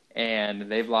have,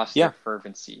 and they've lost their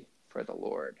fervency for the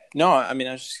Lord. No, I mean,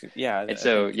 I was just, And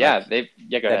so, go ahead.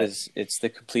 It's the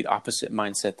complete opposite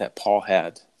mindset that Paul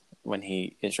had when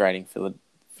he is writing so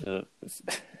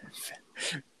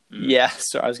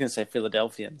I was going to say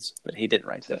Philadelphians, but he didn't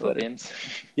write the Philippians.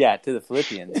 To the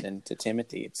Philippians and to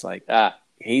Timothy. It's like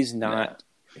he's not.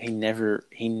 He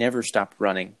never stopped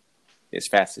running as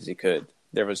fast as he could.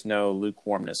 There was no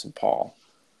lukewarmness in Paul.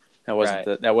 That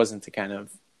wasn't the kind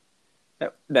of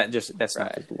that's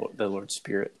not the Lord's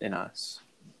Spirit in us.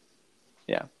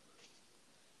 Yeah.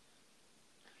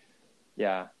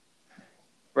 Yeah.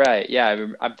 Right. Yeah.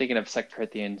 I'm thinking of 2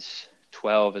 Corinthians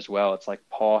 12 as well. It's like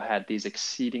Paul had these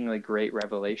exceedingly great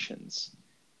revelations.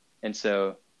 And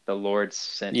so the Lord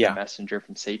sent a messenger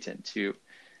from Satan to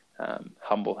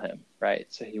humble him, right?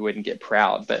 So he wouldn't get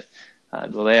proud. But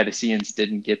the Laodiceans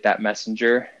didn't get that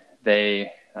messenger.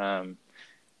 They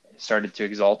started to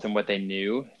exalt in what they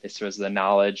knew. This was the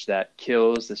knowledge that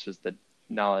kills. This was the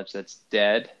knowledge that's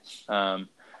dead. And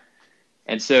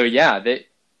so,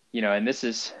 and this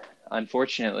is,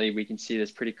 unfortunately, we can see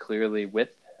this pretty clearly with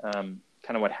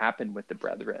kind of what happened with the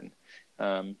brethren.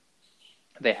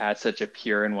 They had such a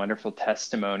pure and wonderful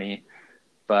testimony,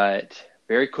 but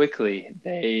very quickly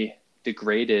they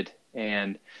degraded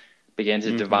and began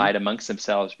to divide amongst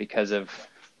themselves because of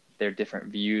their different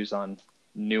views on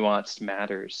nuanced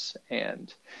matters.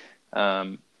 And,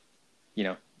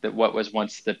 that what was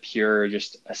once the pure,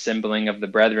 just assembling of the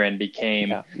brethren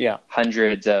became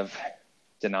hundreds of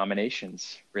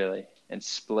denominations, really, and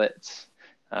splits.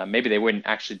 Maybe they wouldn't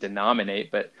actually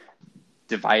denominate, but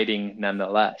dividing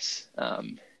nonetheless.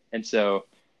 And so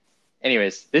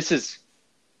anyways, this is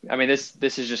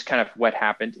just kind of what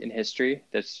happened in history.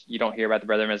 You don't hear about the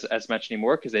brethren as much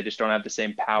anymore because they just don't have the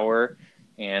same power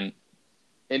and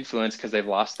influence because they've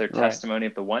lost their testimony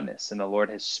of the oneness, and the Lord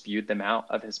has spewed them out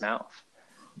of his mouth.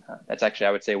 That's actually,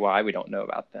 I would say, why we don't know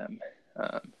about them.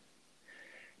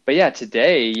 But yeah,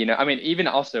 today, even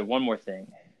also one more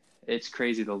thing. It's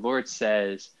crazy. The Lord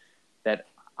says that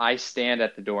I stand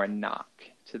at the door and knock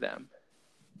to them.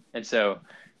 And so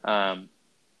the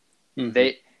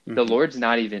Lord's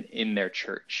not even in their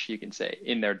church, you can say,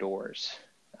 in their doors.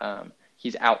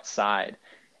 He's outside.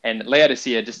 And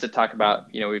Laodicea, just to talk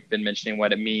about, we've been mentioning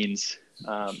what it means.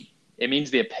 It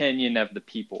means the opinion of the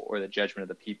people or the judgment of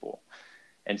the people.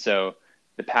 And so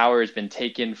the power has been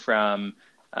taken from,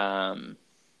 the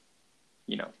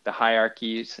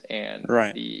hierarchies and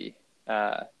the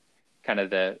kind of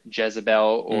the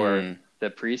Jezebel or the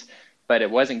priest, but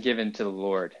it wasn't given to the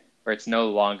Lord, or it's no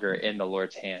longer in the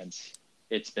Lord's hands.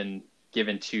 It's been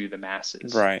given to the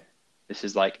masses. Right. This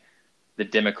is like the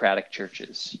democratic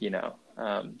churches, and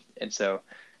so,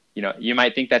 you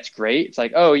might think that's great. It's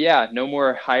like, oh yeah, no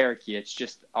more hierarchy. It's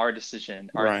just our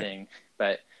decision, our thing.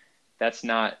 But that's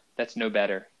no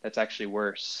better. That's actually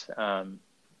worse.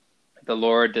 The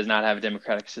Lord does not have a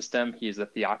democratic system. He is a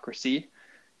theocracy.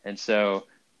 And so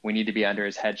we need to be under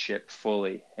his headship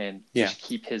fully and just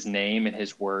keep his name and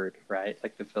his word, right?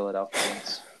 Like the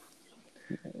Philadelphians.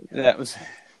 That was...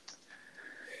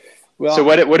 Well, so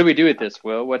what do we do with this,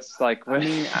 Will? What's like?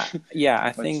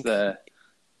 I think this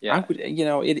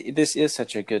is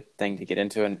such a good thing to get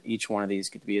into, and each one of these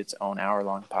could be its own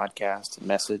hour-long podcast and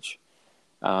message.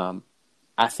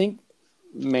 I think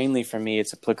mainly for me,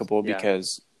 it's applicable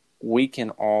because we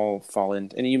can all fall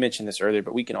into, and you mentioned this earlier,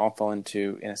 but we can all fall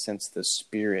into, in a sense, the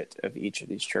spirit of each of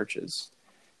these churches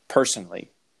personally,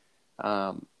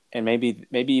 and maybe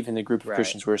even the group of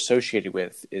Christians we're associated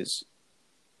with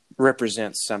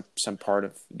represents some part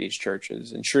of these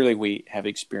churches, and surely we have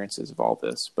experiences of all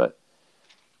this, but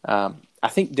I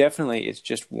think definitely it's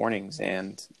just warnings,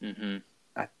 and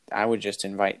I would just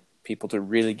invite people to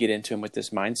really get into them with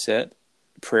this mindset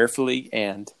prayerfully,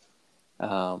 and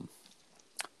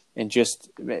just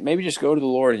maybe just go to the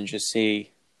Lord and just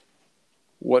see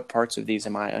what parts of these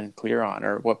am I unclear on,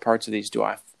 or what parts of these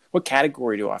what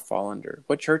category do I fall under?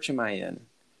 What church am I in?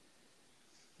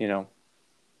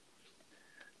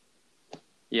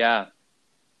 Yeah,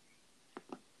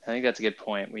 I think that's a good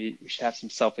point. We should have some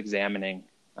self-examining,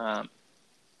 and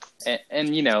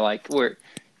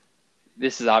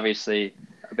this is obviously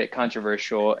a bit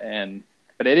controversial,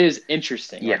 but it is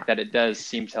interesting that it does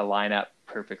seem to line up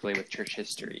perfectly with church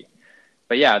history.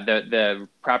 But yeah, the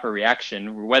proper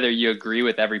reaction, whether you agree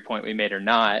with every point we made or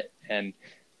not, and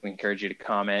we encourage you to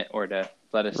comment or to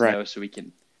let us know so we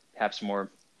can have some more,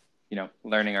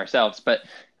 learning ourselves. But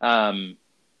the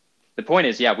point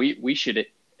is, we should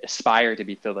aspire to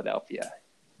be Philadelphia,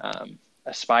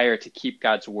 aspire to keep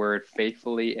God's word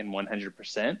faithfully and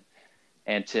 100%,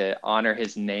 and to honor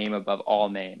his name above all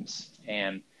names.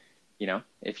 And,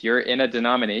 if you're in a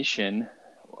denomination,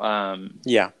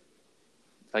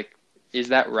 is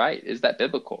that right? Is that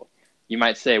biblical? You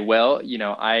might say, well,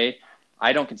 I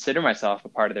don't consider myself a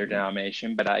part of their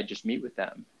denomination, but I just meet with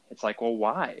them. It's like, well,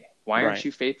 why? Why aren't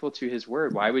you faithful to his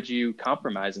word? Why would you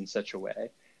compromise in such a way?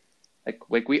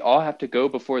 Like we all have to go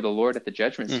before the Lord at the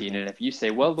judgment seat. And if you say,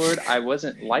 well, Lord, I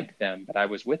wasn't like them, but I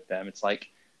was with them, it's like,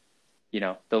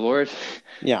 the Lord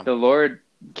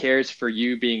cares for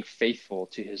you being faithful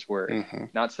to his word,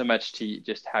 not so much to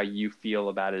just how you feel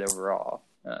about it overall.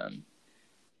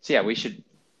 We should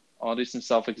all do some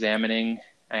self-examining.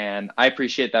 And I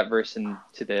appreciate that verse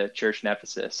to the church in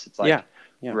Ephesus. It's like,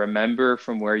 remember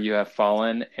from where you have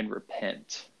fallen and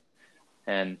repent.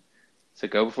 And so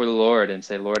go before the Lord and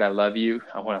say, Lord, I love you.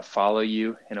 I want to follow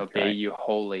you and obey you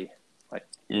wholly. Like,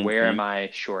 where am I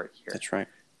short here? That's right.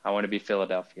 I want to be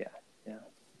Philadelphia. Yeah.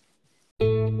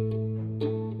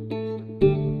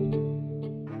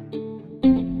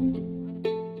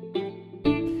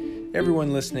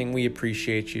 Everyone listening, we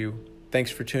appreciate you.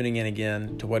 Thanks for tuning in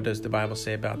again to What Does the Bible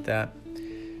Say About That?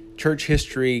 church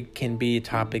history can be a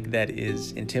topic that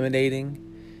is intimidating.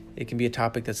 It can be a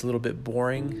topic that's a little bit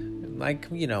boring, like,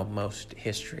 most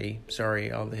history.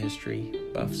 Sorry, all the history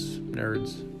buffs,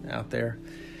 nerds out there.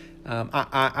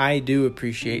 I do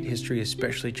appreciate history,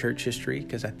 especially church history,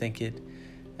 because I think it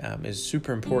is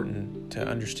super important to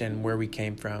understand where we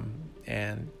came from,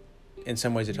 and in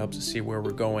some ways it helps us see where we're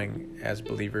going as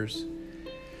believers,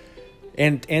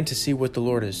 and to see what the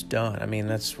Lord has done. I mean,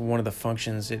 that's one of the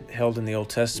functions it held in the Old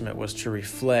Testament, was to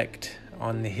reflect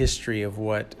on the history of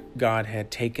what God had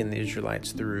taken the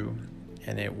Israelites through,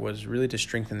 and it was really to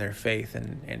strengthen their faith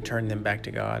and turn them back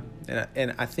to God.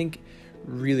 And I think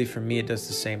really for me it does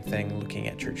the same thing looking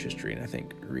at church history, and I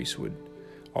think Reese would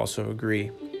also agree.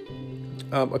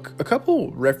 A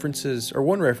couple references, or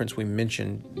one reference we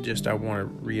mentioned, just I want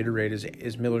to reiterate,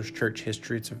 is Miller's Church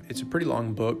History. It's a pretty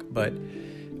long book, but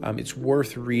it's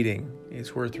worth reading.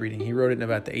 It's worth reading. He wrote it in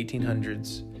about the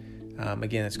 1800s.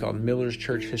 Again, it's called Miller's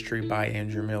Church History by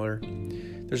Andrew Miller.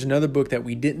 There's another book that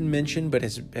we didn't mention, but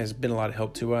has been a lot of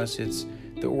help to us. It's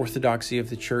The Orthodoxy of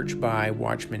the Church by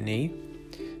Watchman Nee.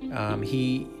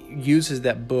 He uses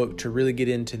that book to really get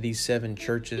into these 7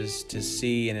 churches to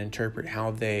see and interpret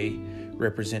how they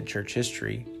represent church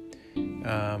history.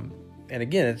 And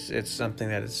again, it's something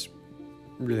that is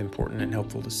really important and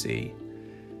helpful to see.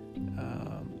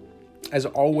 As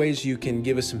always, you can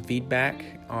give us some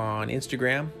feedback on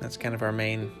Instagram. That's kind of our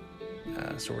main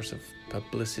source of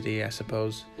publicity, I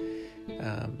suppose.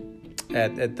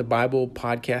 At the Bible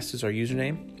Podcast is our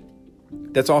username.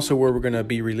 That's also where we're going to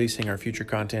be releasing our future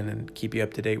content and keep you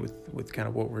up to date with kind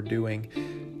of what we're doing.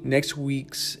 Next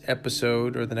week's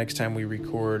episode, or the next time we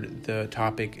record, the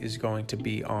topic is going to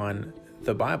be on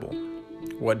the Bible.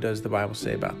 What does the Bible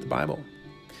say about the Bible?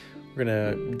 We're going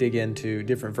to dig into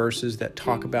different verses that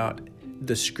talk about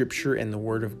the Scripture and the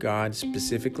Word of God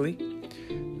specifically.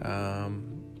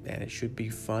 And it should be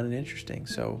fun and interesting.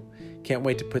 So can't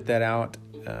wait to put that out.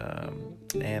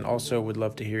 And also would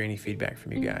love to hear any feedback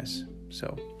from you guys.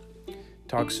 So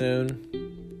talk soon.